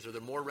renovations. Are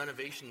there more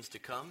renovations to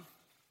come?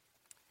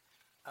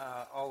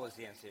 Always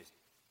the answer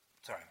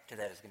to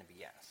that is going to be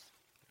yes.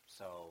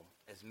 So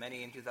as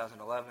many in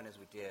 2011 as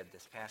we did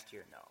this past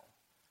year, no.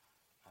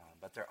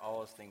 But there are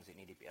always things that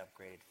need to be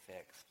upgraded,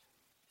 fixed.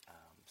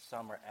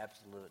 Some are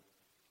absolute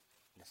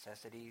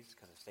necessities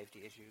because of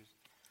safety issues.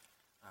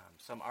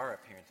 Some are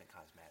appearance and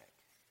cosmetic.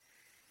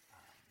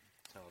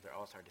 So they're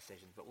all-star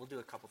decisions, but we'll do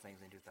a couple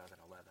things in 2011.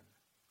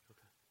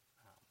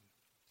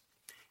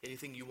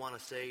 Anything you want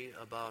to say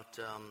about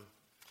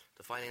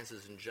the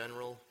finances in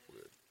general?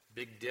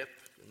 Big dip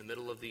in the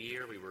middle of the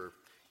year. We were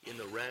in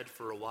the red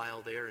for a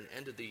while there and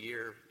ended the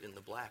year in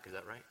the black. Is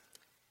that right?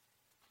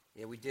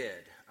 Yeah, we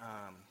did.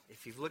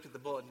 If you've looked at the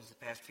bulletins the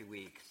past few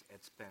weeks,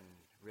 it's been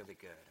really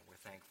good, and we're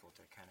thankful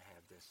to kind of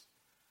have this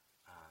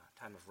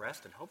time of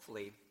rest, and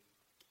hopefully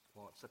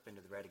won't slip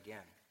into the red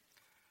again.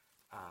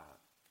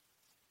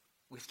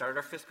 We started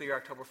our fiscal year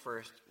October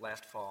 1st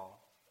last fall.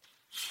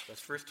 Those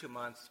first 2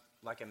 months,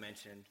 like I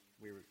mentioned,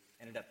 we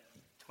ended up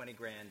 20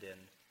 grand in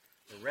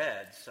the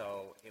red,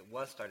 so it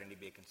was starting to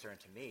be a concern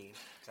to me,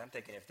 because I'm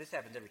thinking if this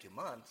happens every 2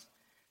 months,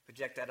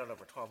 project that out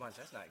over 12 months,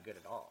 that's not good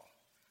at all.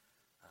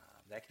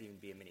 That could even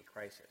be a mini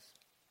crisis.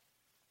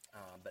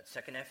 But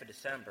second half of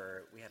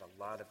December, we had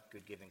a lot of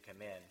good giving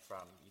come in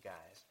from you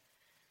guys.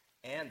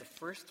 And the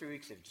first 3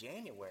 weeks of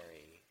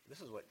January,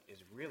 this is what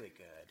is really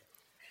good.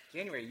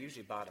 January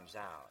usually bottoms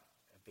out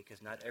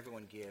because not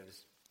everyone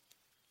gives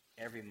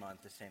every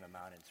month the same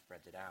amount and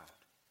spreads it out.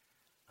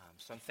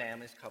 Some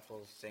families,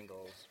 couples,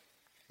 singles,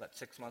 let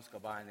 6 months go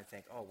by and they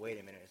think, oh, wait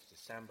a minute, it's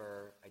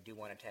December, I do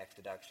want a tax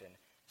deduction,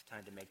 it's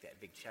time to make that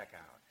big check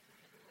out.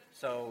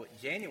 So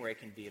January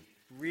can be a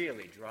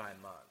really dry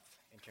month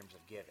in terms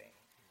of giving.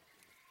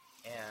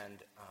 And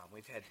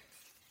we've had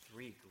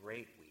 3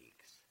 great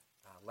weeks.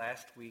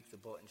 Last week, the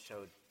bulletin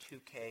showed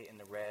 $2K in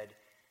the red.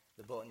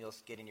 The bulletin you'll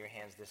get in your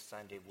hands this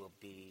Sunday will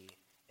be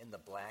in the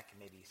black,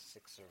 maybe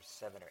 6 or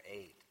 7 or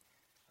 8.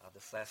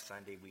 This last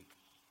Sunday, we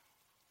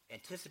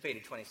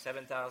anticipated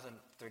 27,000,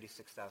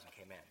 36,000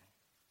 came in.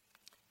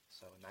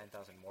 So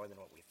 9,000 more than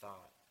what we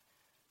thought.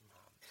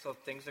 So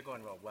things are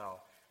going real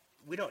well.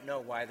 We don't know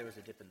why there was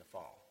a dip in the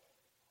fall.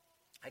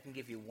 I can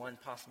give you one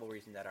possible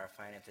reason that our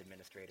finance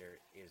administrator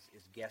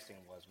is guessing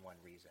was one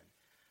reason.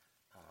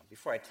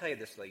 Before I tell you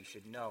this, though, you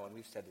should know, and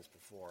we've said this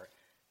before,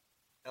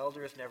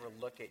 elders never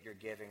look at your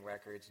giving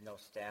records. No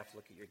staff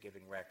look at your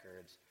giving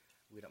records.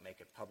 We don't make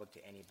it public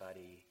to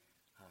anybody.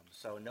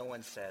 So no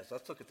one says,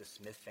 let's look at the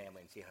Smith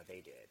family and see how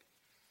they did.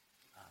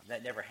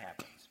 That never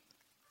happens.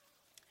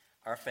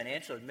 Our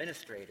financial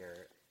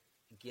administrator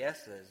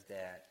guesses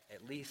that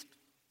at least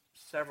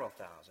several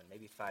thousand,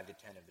 maybe 5 to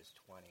 10 of this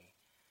 20,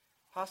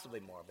 possibly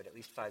more, but at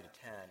least 5 to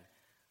 10,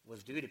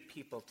 was due to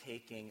people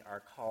taking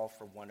our call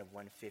for one of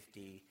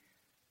 150,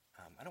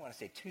 I don't want to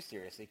say too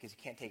seriously because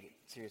you can't take it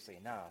seriously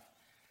enough,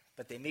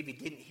 but they maybe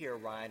didn't hear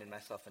Ryan and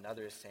myself and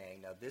others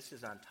saying, no, this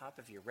is on top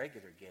of your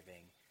regular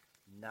giving,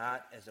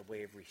 not as a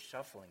way of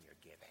reshuffling your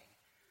giving.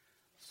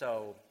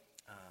 So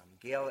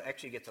Gail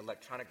actually gets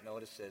electronic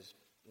notices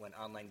when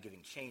online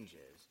giving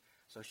changes,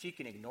 so she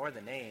can ignore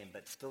the name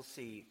but still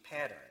see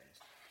patterns.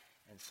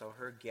 And so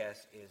her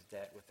guess is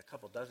that with a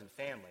couple dozen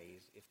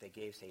families, if they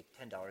gave, say,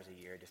 $10 a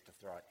year, just to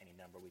throw out any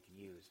number we can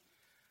use,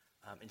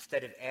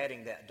 instead of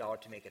adding that dollar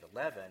to make it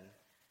 11,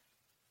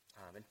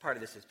 and part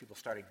of this is people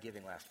started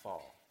giving last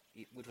fall,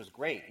 which was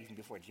great, even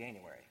before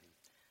January.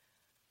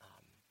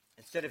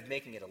 Instead of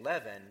making it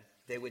 11,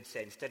 they would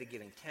say, instead of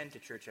giving 10 to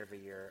church every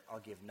year, I'll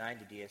give 9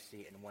 to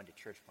DSC and 1 to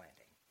church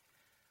planting.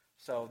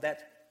 So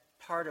that's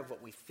part of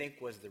what we think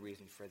was the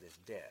reason for this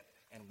dip,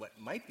 and what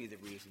might be the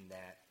reason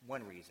that,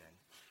 one reason,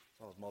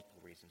 as well as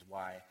multiple reasons,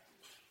 why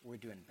we're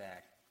doing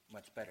back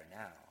much better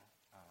now.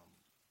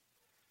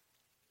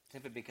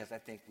 Simply because I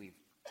think we've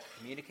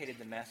communicated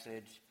the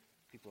message,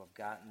 people have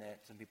gotten it,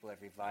 some people have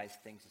revised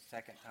things a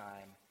second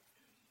time,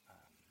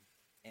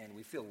 and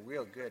we feel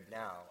real good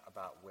now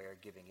about where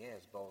giving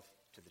is, both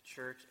to the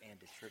church and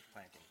to church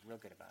planting. Real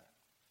good about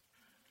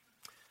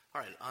it.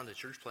 All right, on to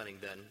church planting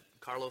then.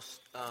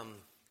 Carlos,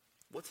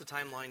 what's the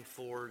timeline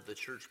for the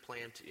church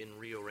plant in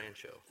Rio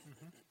Rancho?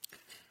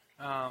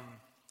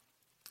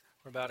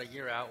 We're about a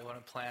year out. We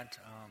want to plant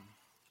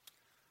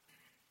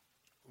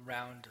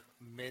around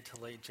mid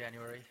to late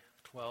January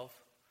 12.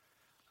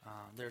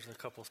 There's a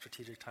couple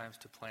strategic times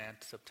to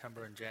plant,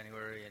 September and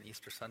January and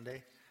Easter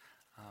Sunday.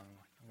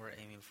 We're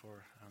aiming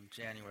for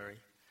January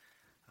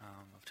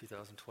of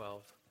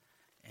 2012.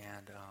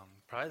 And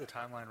probably the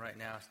timeline right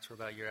now, since we're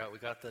about a year out, we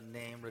got the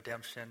name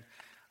Redemption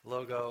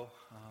logo.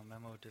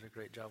 Memo did a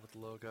great job with the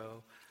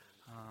logo.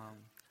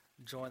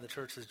 The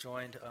church has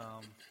joined.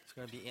 It's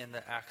going to be in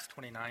the Acts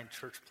 29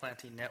 Church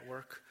Planting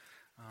Network.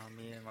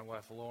 Me and my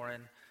wife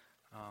Lauren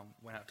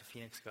went out to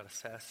Phoenix, got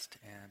assessed,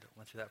 and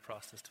went through that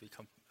process to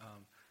become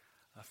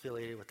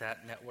affiliated with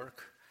that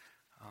network.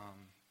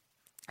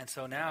 And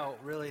so now,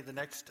 really, the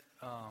next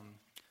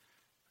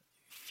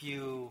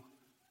few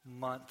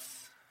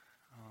months,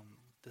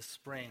 this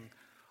spring,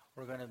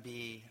 we're going to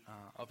be,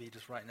 I'll be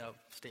just writing up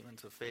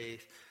statements of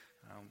faith,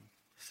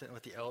 sitting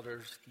with the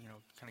elders,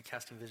 kind of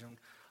casting vision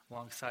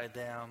alongside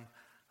them.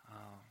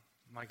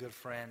 My good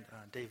friend,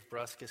 Dave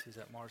Bruskus, who's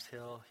at Mars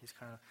Hill, he's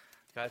kind of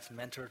the guy that's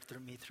mentored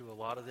me through a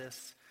lot of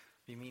this.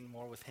 Be meeting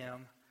more with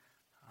him.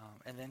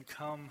 And then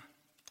come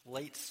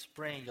late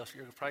spring, you're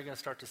probably going to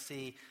start to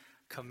see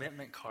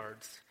commitment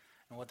cards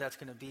And what that's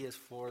going to be is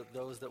for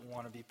those that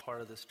want to be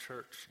part of this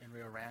church in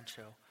Rio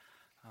Rancho.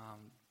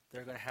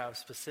 They're going to have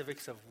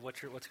specifics of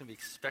what's going to be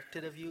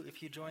expected of you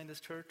if you join this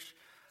church.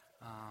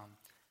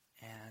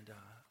 And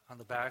on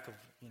the back of,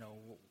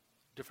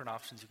 different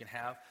options you can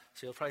have.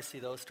 So you'll probably see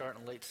those start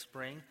in late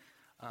spring.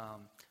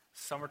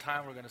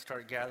 Summertime, we're going to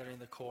start gathering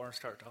the core and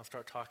I'll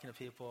start talking to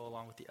people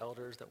along with the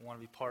elders that want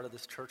to be part of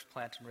this church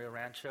plant in Rio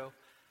Rancho.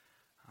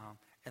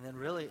 And then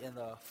really in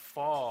the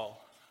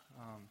fall,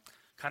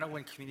 kind of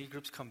when community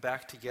groups come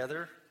back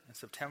together in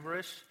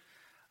September-ish,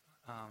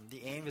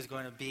 the aim is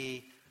going to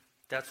be,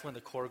 that's when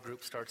the core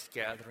group starts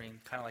gathering,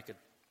 kind of like a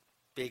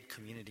big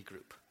community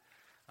group.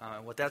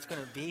 And what that's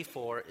going to be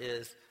for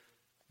is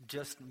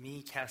just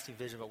me casting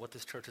vision about what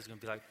this church is going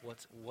to be like,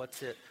 what's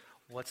it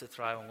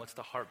thrive on, what's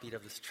the heartbeat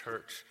of this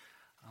church.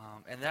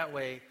 And that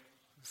way,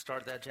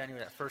 start that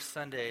January, that first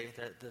Sunday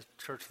that the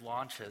church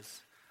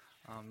launches,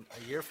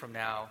 a year from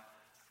now,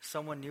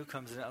 someone new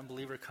comes in, an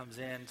unbeliever comes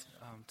in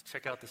to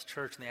check out this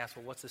church, and they ask,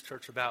 well, what's this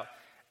church about?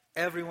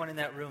 Everyone in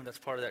that room that's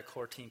part of that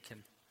core team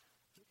can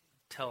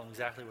tell them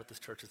exactly what this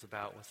church is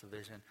about, what's the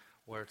vision,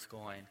 where it's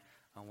going,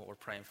 what we're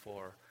praying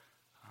for.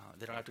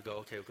 They don't have to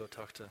go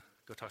talk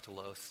to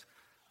Los.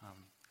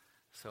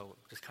 So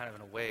just kind of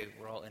in a way,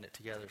 we're all in it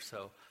together.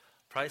 So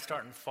probably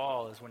starting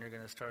fall is when you're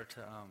going to start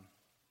to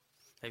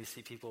maybe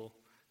see people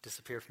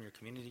disappear from your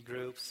community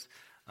groups.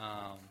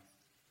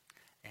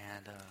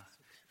 And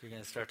you're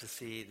going to start to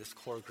see this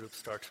core group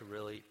start to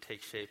really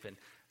take shape and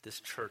this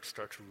church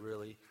start to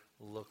really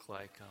look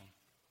like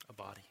a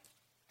body.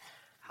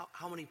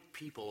 How many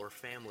people or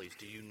families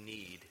do you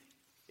need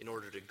in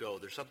order to go?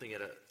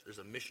 There's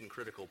a mission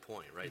critical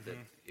point, right? Mm-hmm. That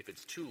if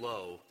it's too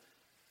low,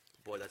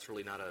 boy, that's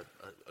really not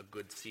a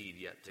good seed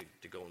yet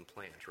to go and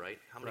plant, right?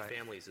 How many Right.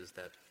 families is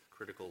that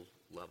critical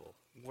level?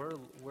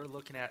 We're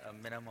looking at a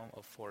minimum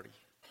of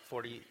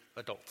 40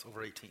 adults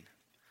over 18.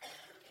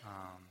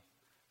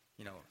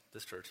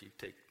 This church, you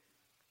take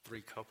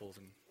 3 couples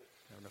and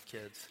enough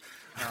kids.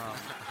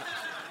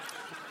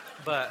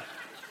 But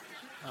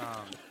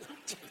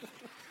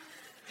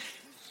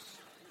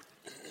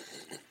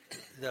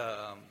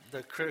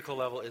the critical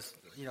level is,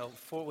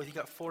 when you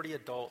got 40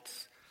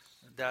 adults,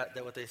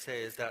 that what they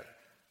say is that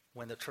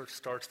when the church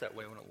starts that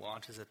way, when it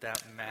launches at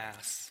that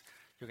mass,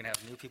 you're going to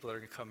have new people that are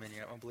going to come in,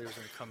 unbelievers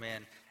are going to come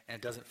in, and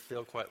it doesn't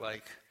feel quite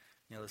like,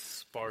 this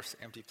sparse,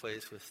 empty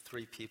place with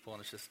 3 people,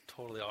 and it's just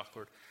totally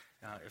awkward.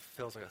 It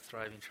feels like a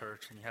thriving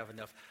church, and you have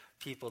enough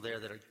people there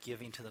that are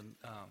giving to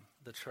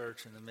the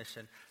church and the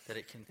mission that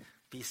it can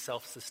be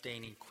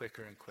self-sustaining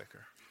quicker and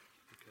quicker.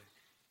 Okay.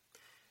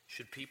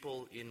 Should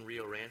people in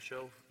Rio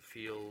Rancho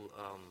feel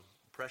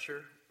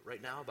pressure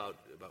right now about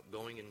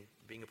going and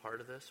being a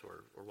part of this,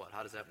 or what?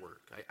 How does that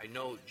work? I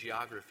know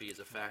geography is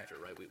a factor,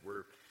 right?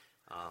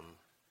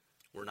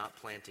 We're not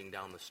planting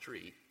down the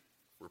street.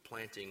 We're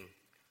planting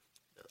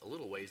a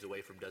little ways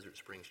away from Desert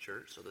Springs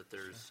Church so that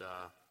there's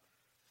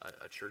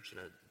a church in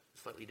a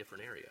slightly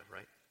different area,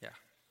 right? Yeah.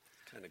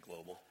 Kind of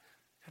global.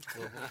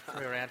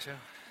 Rio Rancho.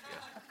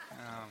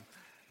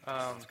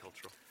 Sounds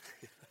cultural.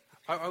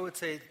 I would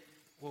say,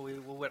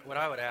 what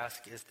I would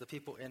ask is the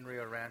people in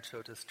Rio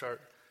Rancho to start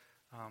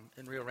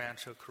in Rio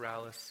Rancho,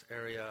 Corrales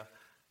area,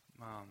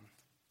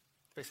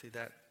 basically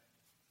that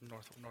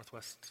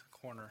northwest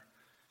corner.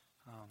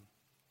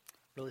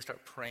 Really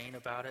start praying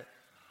about it.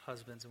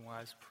 Husbands and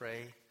wives,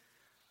 pray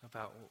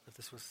about if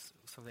this was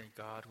something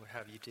God would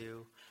have you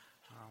do.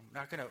 We're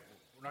not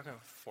gonna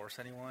force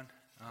anyone.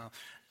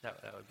 That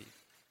would be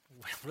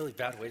a really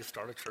bad way to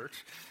start a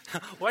church.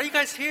 Why are you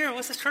guys here?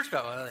 What's this church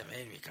about? Well, they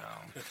made me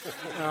come.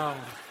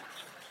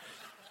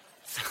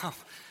 So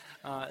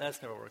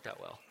that's never worked out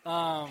well.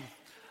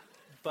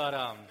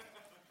 But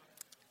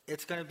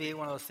it's going to be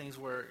one of those things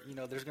where,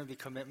 there's going to be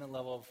commitment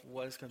level of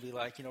what it's going to be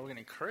like. We're going to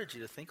encourage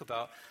you to think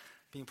about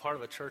being part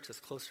of a church that's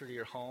closer to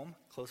your home,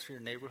 closer to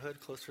your neighborhood,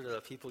 closer to the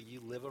people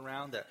you live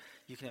around that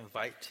you can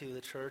invite to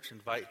the church,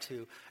 invite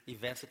to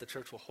events that the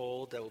church will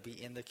hold that will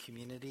be in the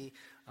community.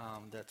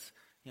 That's,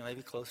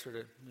 maybe closer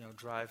to,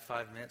 drive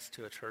 5 minutes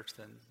to a church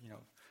than,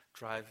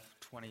 drive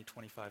 20,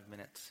 25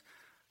 minutes.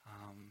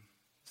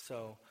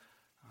 So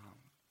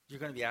you're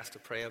going to be asked to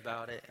pray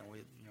about it, and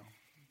we,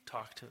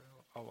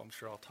 I'm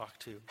sure I'll talk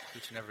to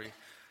each and every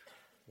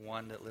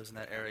one that lives in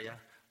that area.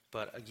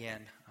 But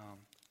again,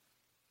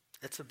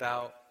 it's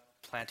about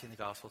planting the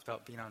gospel. It's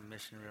about being on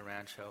mission in Rio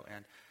Rancho,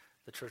 and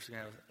the church is going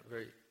to have a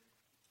very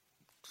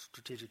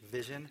strategic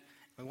vision.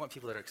 We want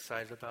people that are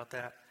excited about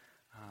that,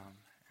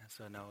 and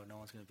so no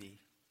one's going to be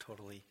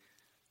totally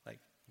like,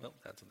 well,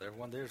 that's what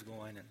everyone there's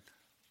going, and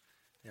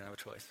they don't have a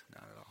choice.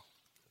 Not at all.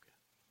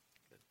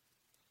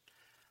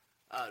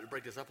 To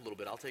break this up a little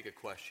bit, I'll take a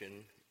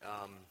question.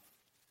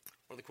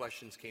 One of the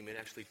questions came in,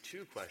 actually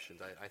 2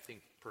 questions. I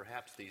think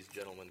perhaps these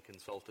gentlemen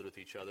consulted with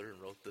each other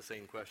and wrote the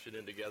same question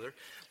in together.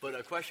 But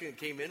a question that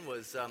came in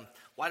was,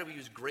 why do we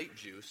use grape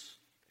juice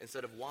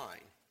instead of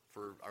wine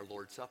for our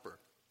Lord's Supper?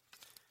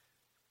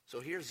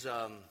 So here's, there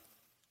are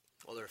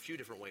a few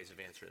different ways of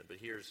answering it, but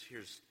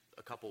here's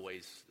a couple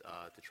ways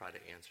to try to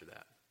answer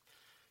that.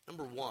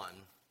 Number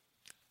one,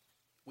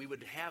 we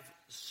would have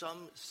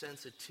some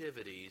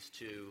sensitivities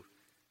to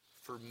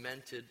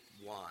fermented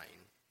wine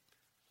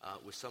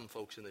with some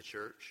folks in the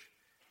church,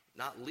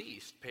 not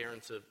least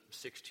parents of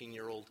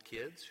 16-year-old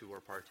kids who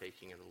are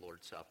partaking in the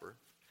Lord's Supper.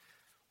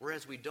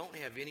 Whereas we don't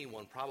have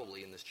anyone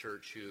probably in this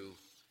church who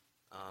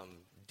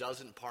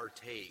doesn't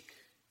partake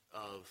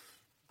of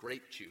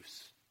grape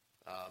juice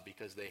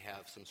because they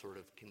have some sort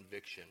of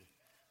conviction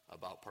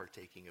about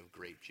partaking of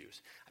grape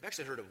juice. I've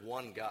actually heard of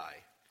one guy,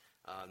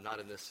 not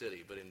in this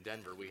city, but in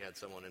Denver, we had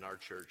someone in our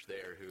church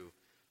there who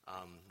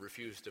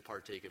refused to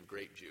partake of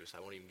grape juice. I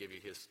won't even give you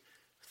his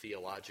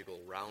theological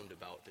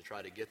roundabout to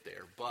try to get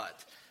there,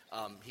 but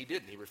he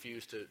didn't. He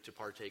refused to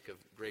partake of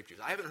grape juice.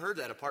 I haven't heard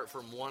that apart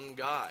from one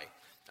guy.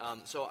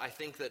 So I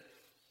think that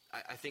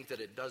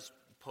it does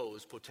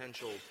pose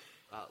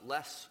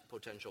less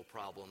potential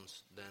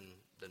problems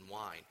than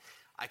wine.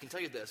 I can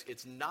tell you this: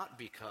 it's not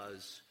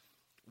because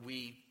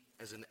we,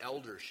 as an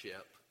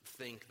eldership,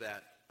 think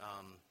that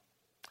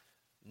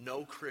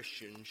no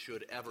Christian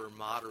should ever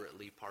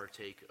moderately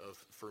partake of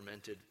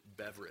fermented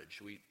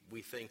beverage.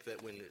 We think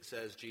that when it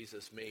says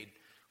Jesus made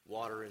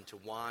water into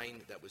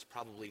wine, that was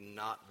probably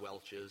not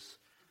Welch's,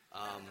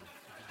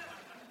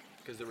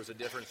 because there was a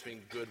difference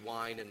between good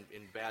wine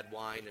and bad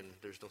wine, and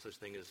there's no such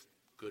thing as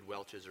good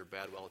Welch's or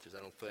bad Welch's, I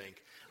don't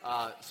think.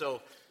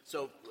 So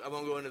I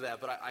won't go into that,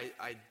 but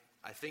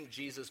I think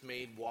Jesus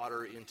made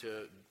water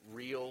into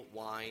real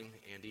wine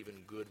and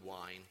even good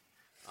wine.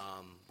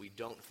 We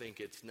don't think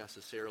it's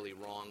necessarily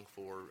wrong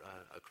for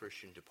a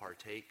Christian to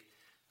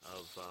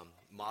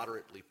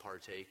moderately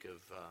partake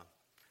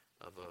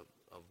of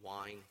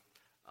wine,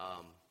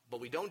 but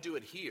we don't do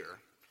it here,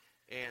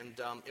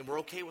 and we're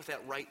okay with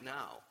that right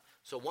now.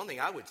 So one thing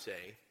I would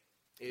say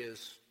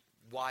is,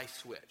 why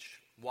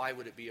switch? Why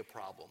would it be a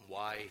problem?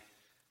 Why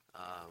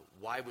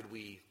would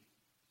we,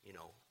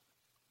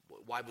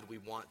 why would we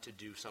want to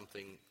do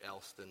something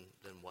else than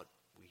what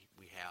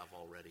we have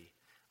already?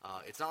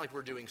 It's not like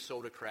we're doing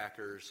soda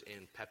crackers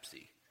and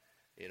Pepsi.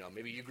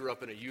 Maybe you grew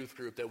up in a youth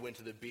group that went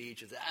to the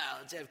beach and said,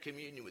 let's have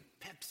communion with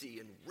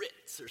Pepsi and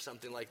Ritz or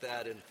something like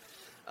that. And,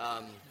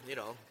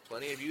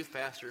 plenty of youth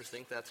pastors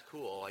think that's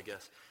cool, I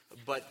guess.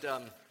 But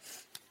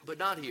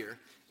not here.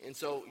 And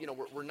so,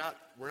 we're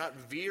not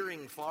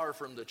veering far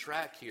from the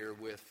track here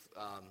with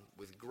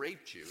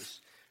grape juice.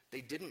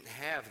 They didn't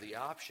have the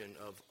option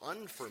of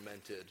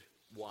unfermented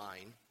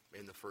wine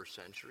in the first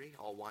century.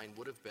 All wine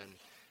would have been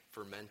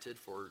fermented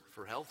for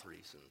health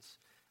reasons.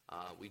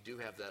 We do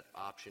have that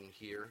option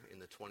here in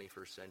the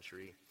 21st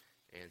century.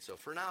 And so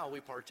for now, we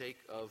partake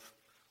of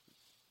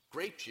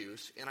grape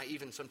juice, and I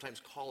even sometimes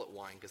call it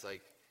wine because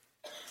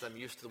I'm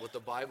used to what the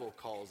Bible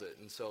calls it.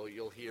 And so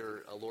you'll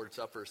hear a Lord's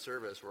Supper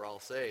service where I'll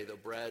say the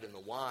bread and the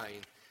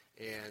wine,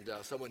 and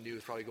someone new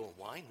is probably going,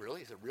 wine?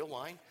 Really? Is it real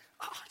wine?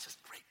 It's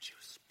just grape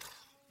juice.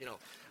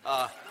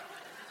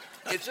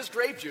 It's just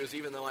grape juice,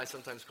 even though I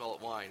sometimes call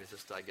it wine. It's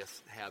just, I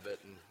guess, habit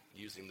and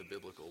using the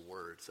biblical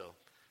word. So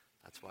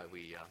that's why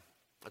we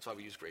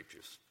use grape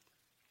juice.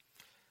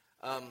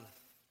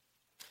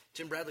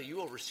 Tim Bradley,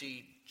 you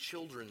oversee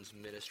children's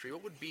ministry.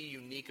 What would be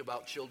unique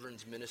about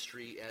children's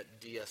ministry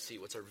at DSC?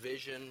 What's our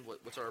vision?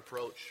 What's our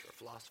approach, our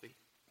philosophy?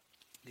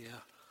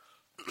 Yeah.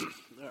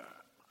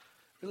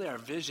 Really our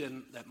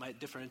vision that might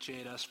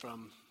differentiate us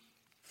from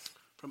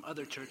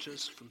other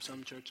churches, from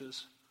some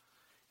churches,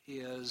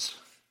 is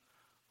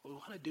what we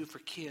want to do for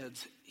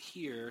kids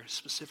here,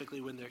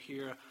 specifically when they're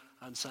here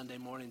on Sunday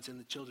mornings in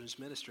the children's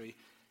ministry,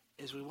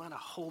 is we want to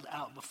hold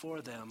out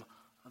before them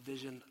a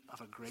vision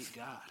of a great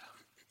God.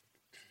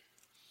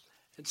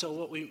 And so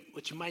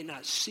what you might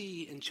not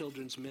see in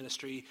children's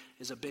ministry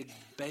is a big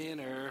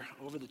banner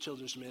over the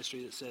children's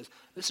ministry that says,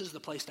 this is the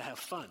place to have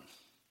fun,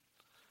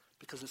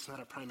 because it's not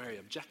a primary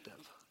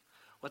objective.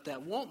 What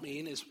that won't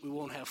mean is we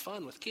won't have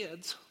fun with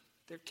kids.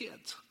 They're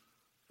kids.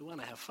 We want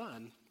to have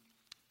fun,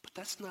 but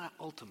that's not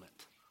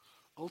ultimate.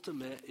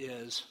 Ultimate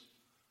is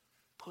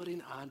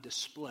putting on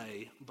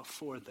display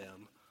before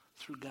them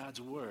through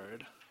God's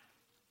word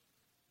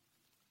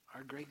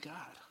our great God,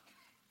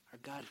 our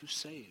God who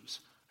saves,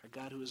 our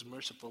God who is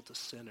merciful to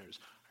sinners,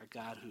 our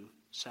God who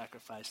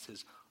sacrificed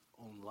his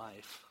own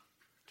life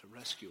to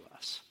rescue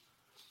us.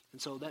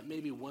 And so that may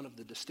be one of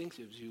the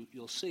distinctives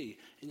you'll see.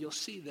 And you'll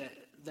see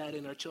that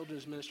in our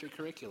children's ministry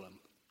curriculum,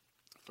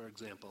 for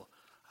example.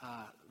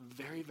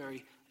 Very,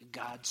 very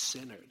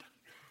God-centered.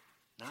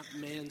 Not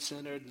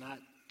man-centered, not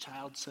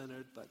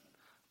child-centered,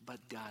 but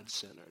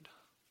God-centered.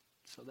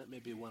 So that may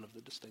be one of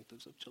the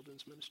distinctives of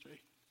children's ministry.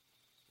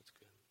 That's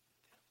good.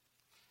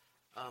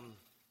 Yeah.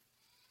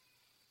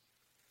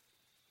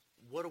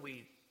 What do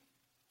we,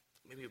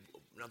 maybe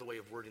another way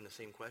of wording the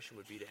same question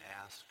would be to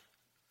ask,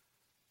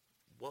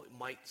 what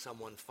might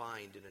someone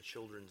find in a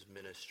children's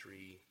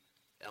ministry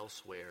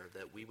elsewhere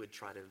that we would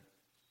try to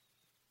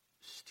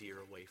steer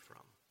away from?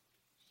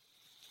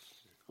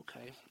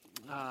 Okay.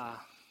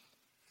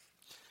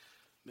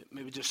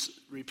 Maybe just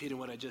repeating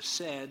what I just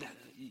said,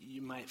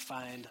 you might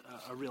find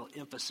a real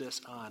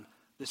emphasis on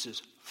this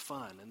is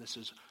fun, and this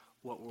is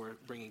what we're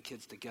bringing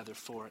kids together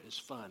for is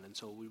fun. And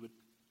so we would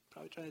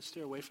probably try to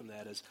steer away from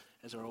that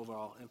as our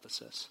overall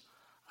emphasis.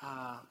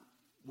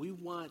 We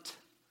want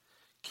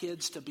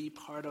kids to be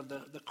part of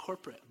the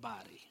corporate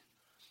body.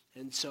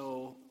 And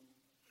so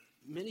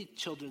many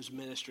children's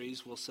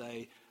ministries will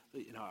say,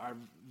 our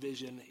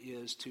vision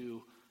is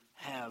to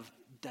have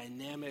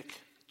dynamic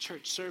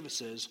church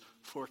services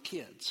for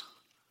kids.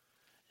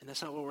 And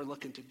that's not what we're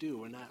looking to do.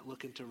 We're not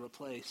looking to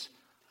replace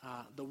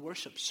the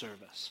worship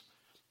service.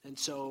 And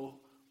so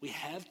we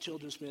have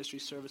children's ministry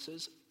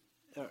services,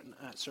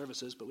 not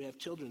services, but we have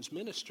children's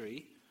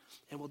ministry,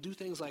 and we'll do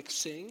things like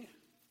sing,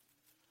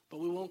 but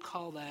we won't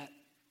call that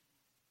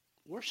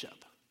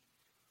worship.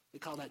 We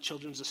call that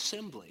children's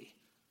assembly.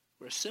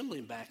 We're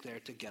assembling back there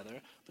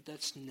together, but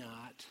that's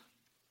not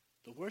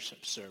the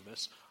worship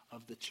service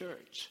of the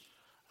church.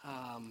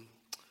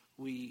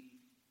 We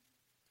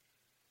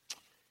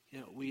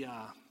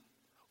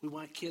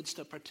want kids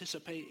to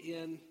participate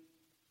in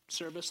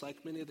service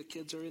like many of the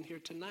kids are in here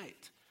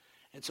tonight.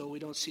 And so we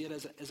don't see it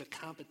as a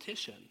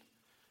competition.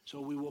 So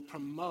we will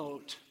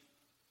promote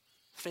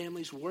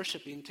families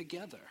worshiping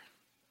together.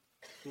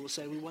 We will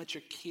say we want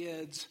your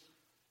kids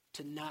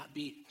to not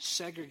be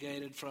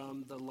segregated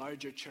from the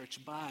larger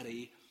church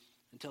body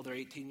until they're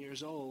 18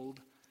 years old,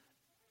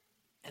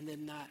 and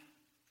then not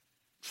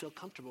feel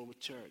comfortable with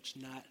church,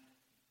 not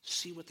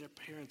see what their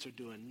parents are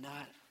doing,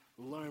 not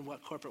learn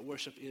what corporate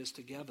worship is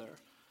together.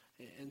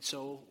 And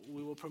so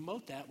we will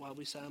promote that while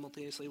we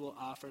simultaneously will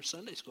offer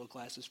Sunday school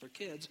classes for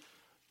kids.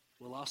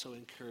 We'll also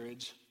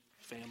encourage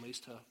families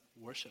to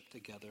worship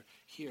together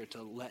here,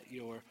 to let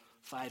your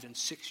 5 and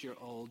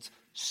 6-year-olds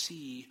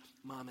see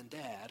mom and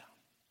dad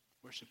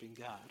worshiping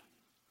God.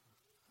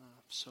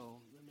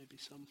 So there may be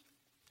some.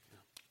 Yeah,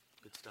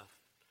 good stuff.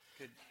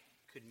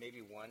 Could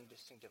maybe one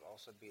distinctive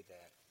also be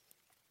that,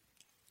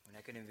 when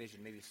I could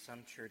envision maybe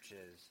some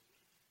churches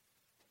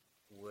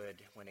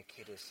would, when a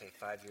kid is, say,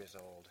 5 years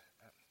old,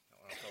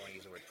 I don't want to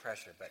use the word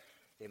pressure, but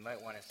they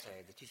might want to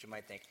say, the teacher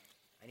might think,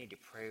 I need to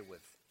pray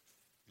with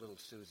little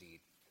Susie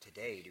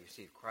today to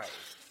receive Christ,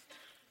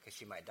 because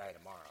she might die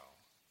tomorrow.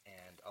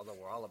 And although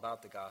we're all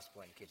about the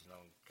gospel and kids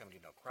coming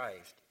to know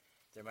Christ,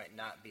 there might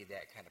not be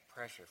that kind of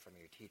pressure from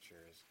your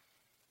teachers,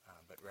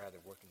 but rather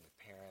working with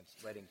parents,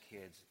 letting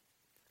kids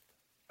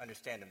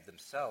understand them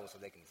themselves so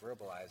they can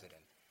verbalize it,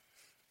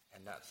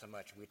 and not so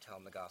much we tell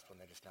them the gospel and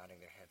they're just nodding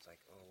their heads like,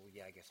 oh,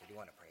 yeah, I guess I do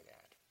want to pray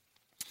that.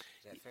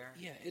 Is that fair?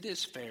 Yeah, it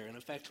is fair. And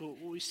in fact, what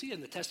we see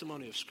in the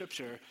testimony of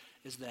Scripture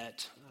is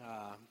that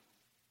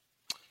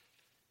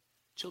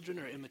children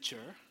are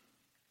immature,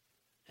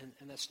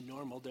 and that's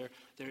normal.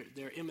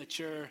 They're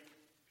immature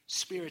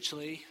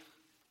spiritually,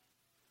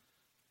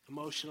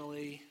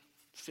 emotionally,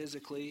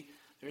 physically.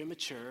 They're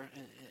immature,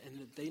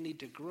 and they need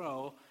to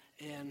grow.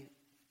 And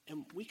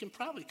we can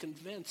probably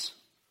convince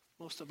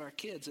most of our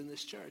kids in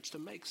this church to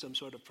make some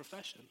sort of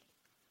profession.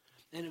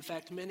 And in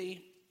fact,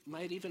 many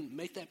might even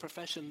make that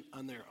profession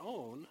on their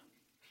own,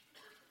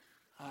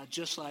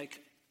 just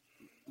like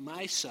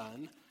my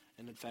son,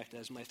 and in fact,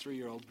 as my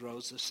 3-year-old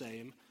grows the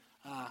same,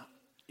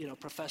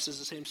 professes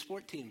the same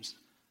sport teams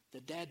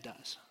that Dad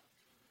does.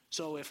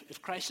 So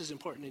if Christ is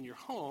important in your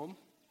home,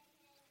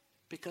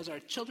 because our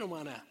children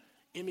want to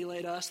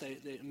emulate us, they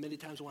many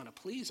times want to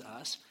please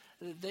us,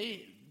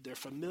 they're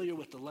familiar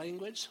with the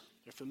language,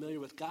 they're familiar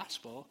with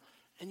gospel,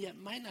 and yet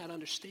might not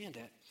understand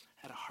it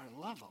at a heart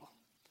level.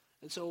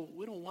 And so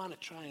we don't want to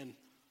try and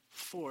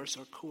force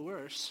or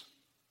coerce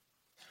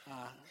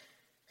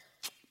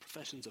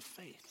professions of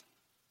faith.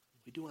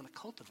 We do want to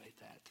cultivate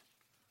that.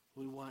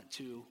 We want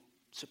to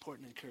support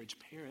and encourage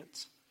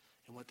parents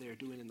in what they are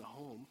doing in the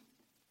home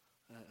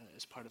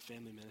as part of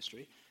family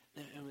ministry.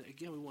 And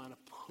again, we want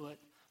to put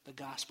the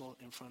gospel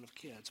in front of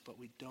kids, but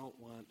we don't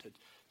want to,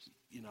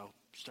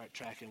 start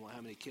tracking,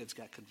 how many kids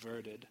got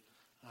converted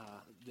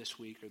this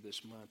week or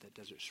this month at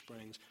Desert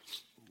Springs.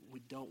 We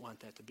don't want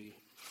that to be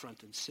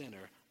front and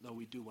center, though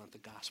we do want the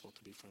gospel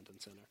to be front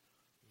and center.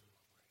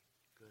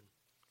 Good.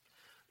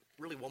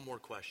 Really, one more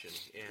question,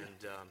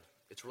 and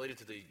it's related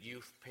to the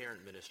youth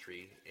parent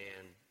ministry,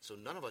 and so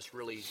none of us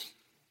really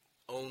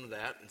own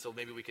that, and so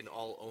maybe we can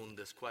all own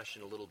this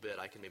question a little bit.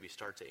 I can maybe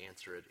start to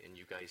answer it, and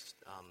you guys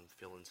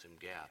fill in some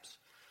gaps.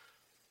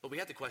 But we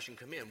had the question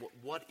come in.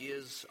 What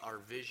is our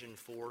vision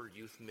for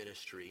youth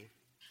ministry?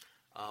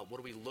 What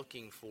are we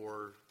looking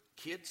for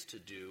kids to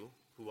do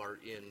who are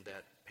in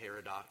that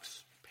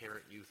paradox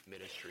parent-youth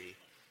ministry?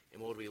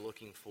 And what are we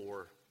looking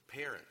for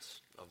parents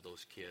of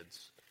those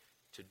kids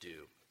to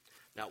do?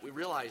 Now, we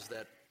realize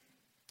that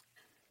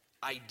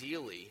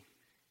ideally,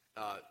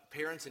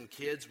 parents and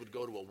kids would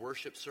go to a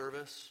worship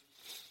service,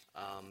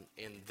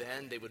 and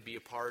then they would be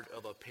a part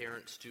of a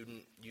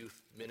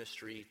parent-student-youth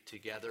ministry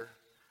together.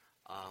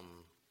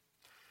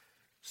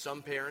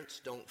 Some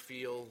parents don't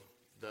feel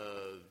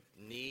the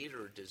need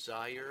or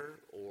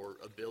desire or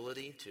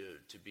ability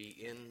to be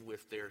in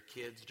with their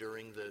kids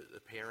during the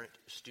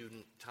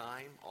parent-student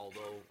time,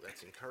 although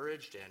that's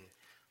encouraged, and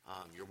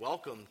you're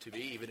welcome to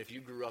be, even if you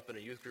grew up in a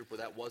youth group where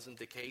that wasn't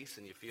the case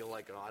and you feel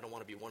like, oh, I don't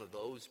want to be one of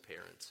those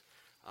parents.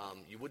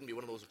 You wouldn't be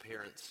one of those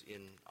parents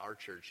in our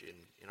church.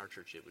 In our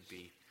church, it would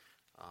be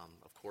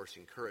of course,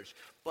 encouraged.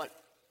 But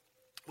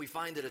we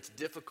find that it's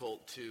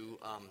difficult to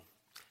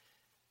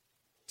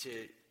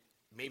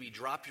maybe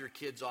drop your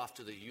kids off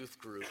to the youth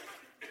group,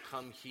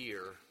 come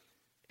here,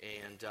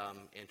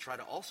 and try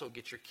to also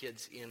get your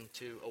kids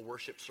into a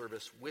worship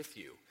service with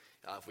you.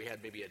 If we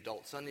had maybe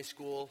adult Sunday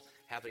school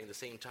happening at the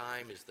same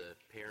time as the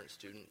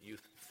parent-student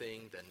youth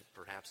thing, then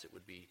perhaps it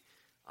would be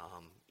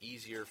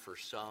easier for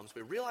some. So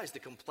we realize the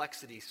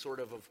complexity sort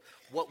of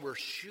what we're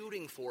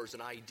shooting for as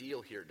an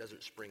ideal here at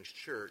Desert Springs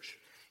Church,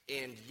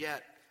 and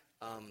yet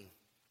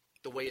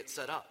the way it's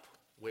set up,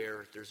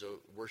 where there's a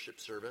worship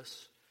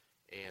service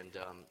and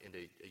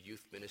a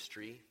youth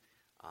ministry.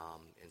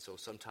 And so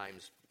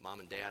sometimes mom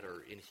and dad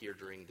are in here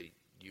during the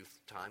youth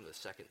time, the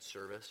second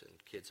service, and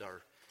kids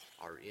are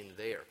in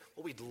there.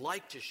 What we'd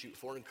like to shoot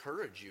for and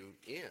encourage you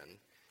in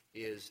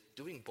is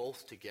doing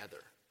both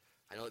together.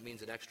 I know it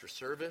means an extra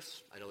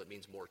service. I know it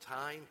means more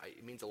time.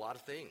 It means a lot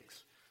of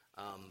things.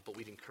 But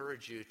we'd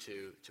encourage you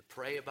to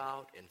pray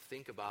about and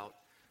think about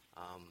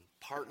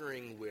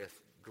partnering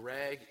with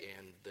Greg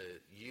and the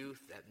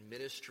youth, that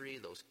ministry,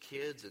 those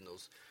kids and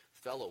those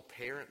fellow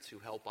parents who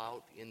help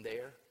out in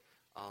there.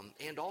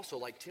 And also,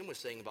 like Tim was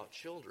saying about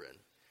children,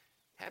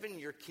 having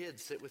your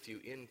kids sit with you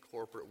in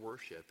corporate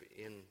worship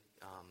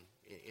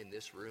in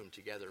this room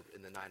together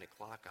in the 9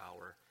 o'clock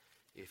hour,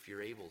 if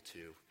you're able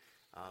to.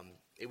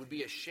 It would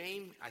be a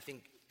shame, I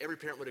think every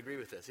parent would agree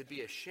with this, it'd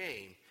be a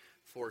shame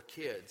for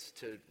kids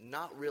to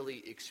not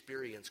really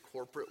experience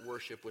corporate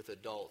worship with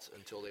adults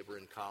until they were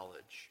in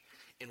college.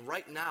 And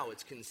right now,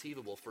 it's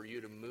conceivable for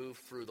you to move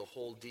through the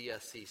whole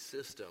DSC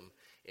system,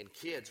 and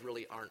kids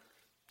really aren't,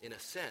 in a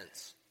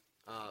sense,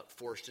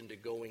 forced into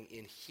going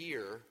in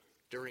here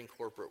during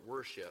corporate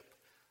worship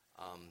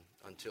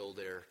until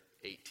they're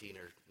 18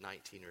 or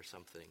 19 or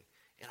something.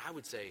 And I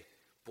would say,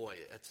 boy,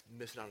 that's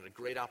missing out on a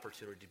great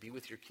opportunity to be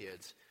with your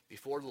kids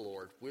before the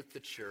Lord, with the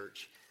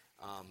church,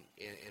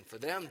 and for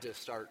them to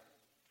start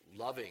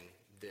loving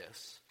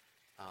this,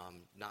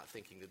 not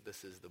thinking that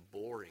this is the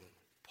boring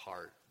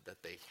part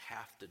that they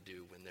have to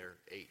do when they're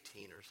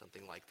 18 or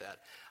something like that.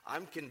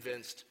 I'm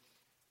convinced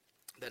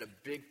that a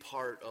big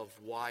part of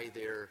why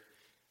there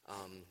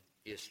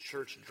is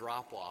church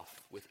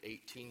drop-off with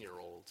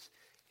 18-year-olds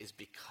is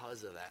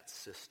because of that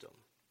system.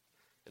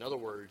 In other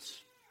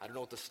words, I don't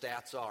know what the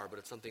stats are, but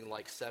it's something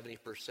like 70%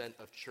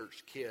 of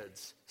church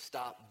kids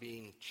stop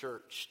being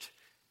churched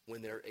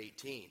when they're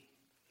 18.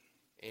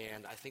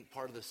 And I think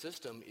part of the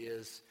system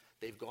is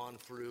they've gone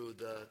through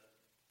the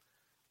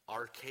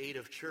arcade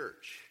of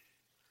church,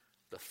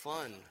 the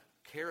fun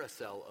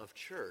carousel of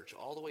church,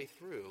 all the way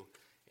through,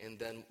 and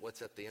then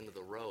what's at the end of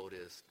the road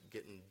is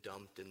getting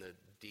dumped in the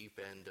deep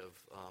end of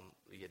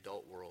the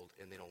adult world,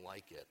 and they don't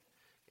like it,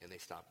 and they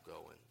stop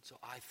going. So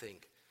I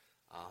think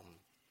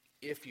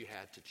if you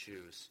had to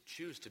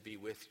choose to be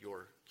with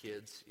your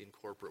kids in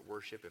corporate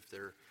worship if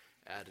they're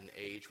at an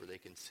age where they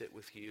can sit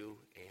with you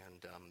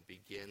and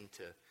begin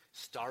to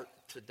start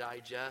to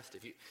digest.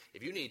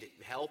 If you need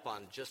help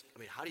on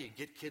how do you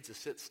get kids to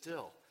sit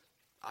still?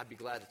 I'd be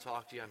glad to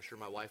talk to you. I'm sure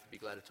my wife would be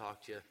glad to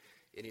talk to you.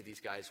 Any of these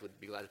guys would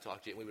be glad to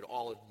talk to you. And we would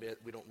all admit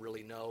we don't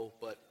really know,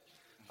 but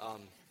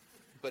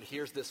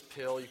here's this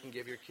pill you can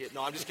give your kid.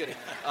 No, I'm just kidding.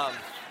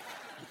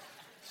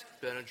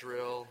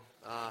 Benadryl.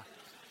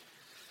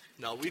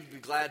 No, we'd be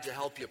glad to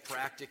help you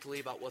practically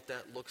about what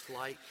that looks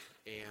like.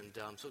 And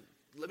so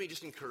let me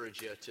just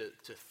encourage you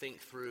to think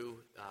through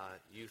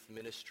youth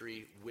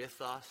ministry with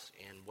us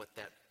and what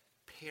that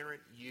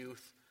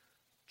parent-youth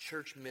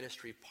church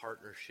ministry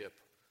partnership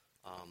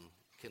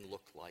can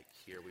look like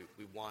here.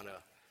 We want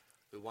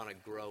to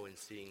grow in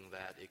seeing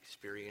that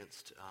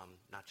experienced,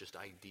 not just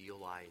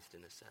idealized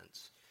in a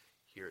sense,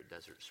 here at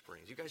Desert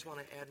Springs. You guys want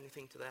to add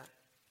anything to that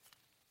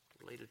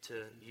related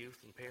to youth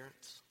and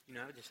parents?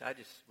 I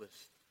just was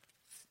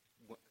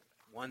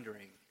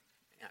wondering,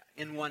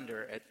 in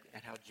wonder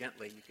at how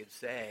gently you could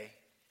say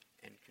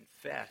and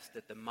confess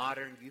that the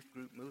modern youth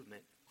group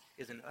movement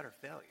is an utter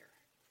failure,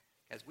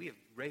 as we have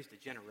raised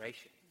a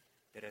generation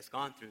that has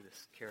gone through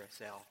this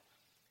carousel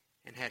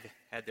and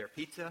had their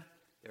pizza,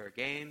 their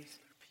games,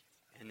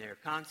 and their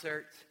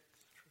concerts,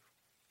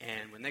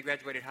 and when they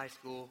graduated high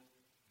school,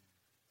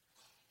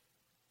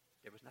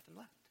 there was nothing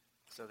left,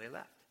 so they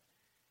left.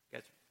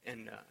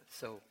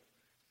 So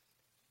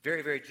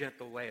very, very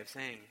gentle way of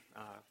saying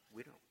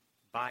we don't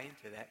buy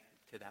into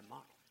that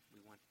model. We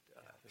want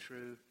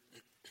true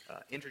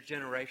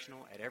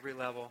intergenerational at every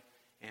level,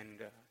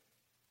 and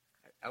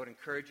I would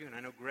encourage you, and I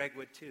know Greg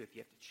would too, if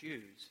you have to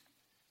choose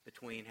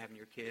between having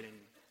your kid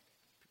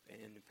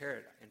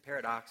in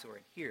Paradox or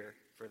in here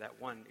for that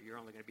one, you're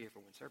only going to be here for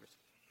one service.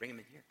 Bring him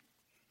in here.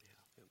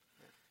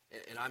 Yeah.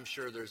 And I'm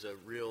sure there's a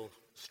real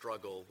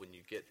struggle when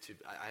you get to,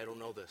 I don't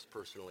know this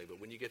personally,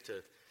 but when you get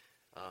to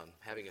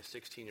having a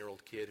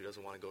 16-year-old kid who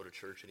doesn't want to go to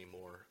church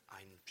anymore,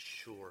 I'm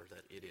sure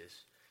that it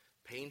is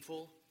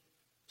painful,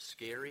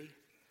 scary,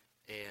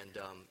 and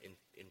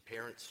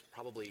parents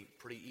probably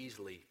pretty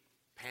easily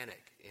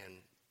panic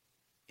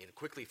and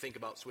quickly think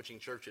about switching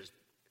churches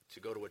to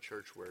go to a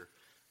church where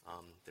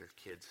their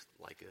kids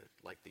like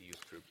the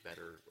youth group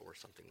better or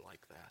something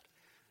like that.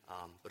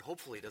 But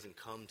hopefully it doesn't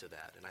come to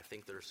that. And I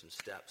think there are some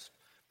steps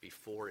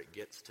before it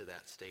gets to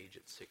that stage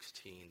at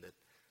 16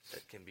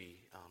 that can be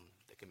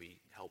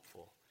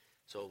helpful.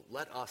 So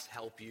let us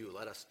help you.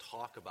 Let us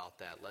talk about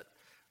that.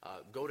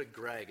 Go to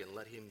Greg and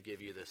let him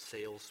give you the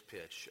sales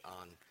pitch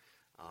on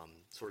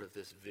sort of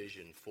this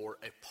vision for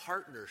a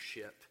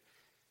partnership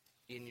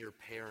in your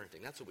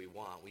parenting. That's what we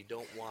want. We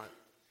don't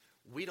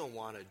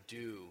want to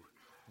do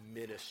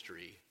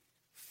ministry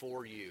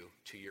for you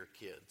to your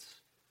kids.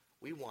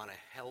 We want to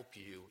help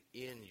you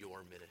in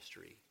your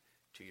ministry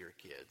to your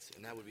kids.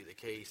 And that would be the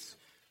case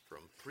from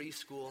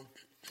preschool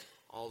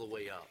all the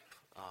way up.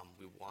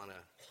 We want to,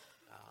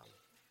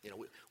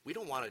 we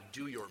don't want to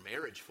do your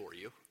marriage for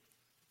you,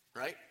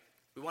 right?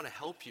 We want to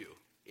help you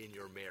in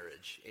your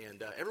marriage.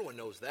 And everyone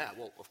knows that.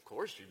 Well, of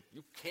course,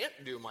 you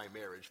can't do my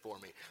marriage for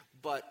me.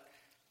 But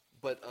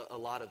a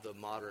lot of the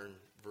modern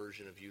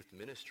version of youth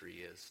ministry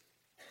is,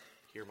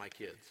 here are my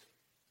kids.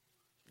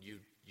 You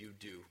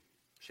do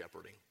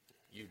shepherding.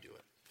 You do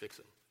it. Fix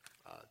them.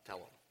 Tell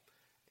them.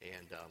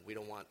 And we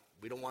don't want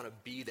to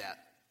be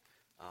that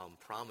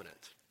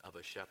prominent of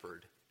a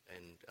shepherd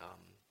and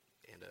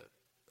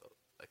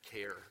a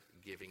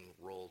care-giving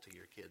role to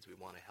your kids. We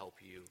want to help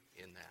you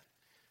in that.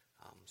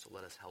 So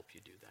let us help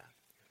you do that.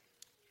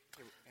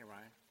 Hey,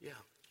 Ryan. Yeah.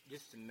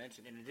 Just to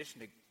mention, in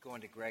addition to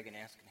going to Greg and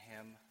asking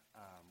him,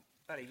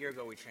 about a year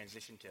ago we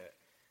transitioned to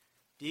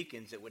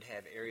deacons that would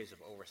have areas of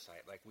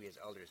oversight like we as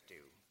elders do.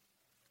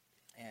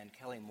 And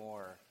Kelly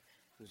Moore,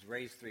 who's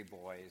raised 3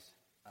 boys,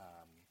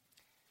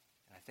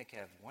 and I think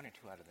have 1 or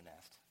 2 out of the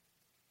nest.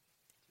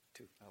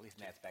 2. Well, at least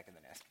Matt's back in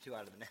the nest. 2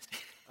 out of the nest.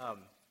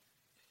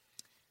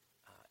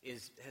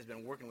 Has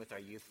been working with our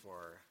youth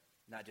for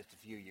not just a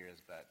few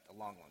years, but a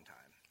long, long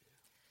time.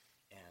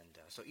 And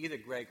so either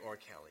Greg or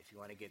Kelly, if you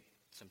want to get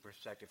some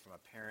perspective from a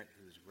parent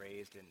who's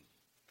raised in,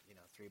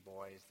 3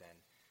 boys, then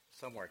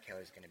somewhere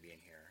Kelly's going to be in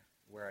here.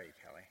 Where are you,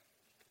 Kelly?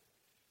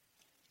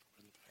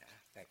 Yeah,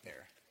 back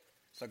there.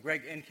 So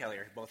Greg and Kelly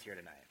are both here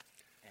tonight.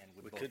 And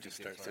We could just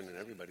start sending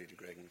everybody to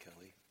Greg and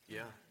Kelly.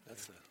 Yeah.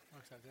 That's a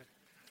Works out good.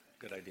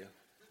 good idea.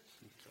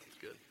 Sounds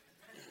good.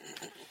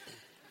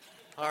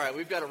 All right,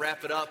 we've got to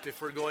wrap it up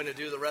if we're going to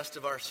do the rest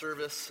of our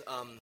service.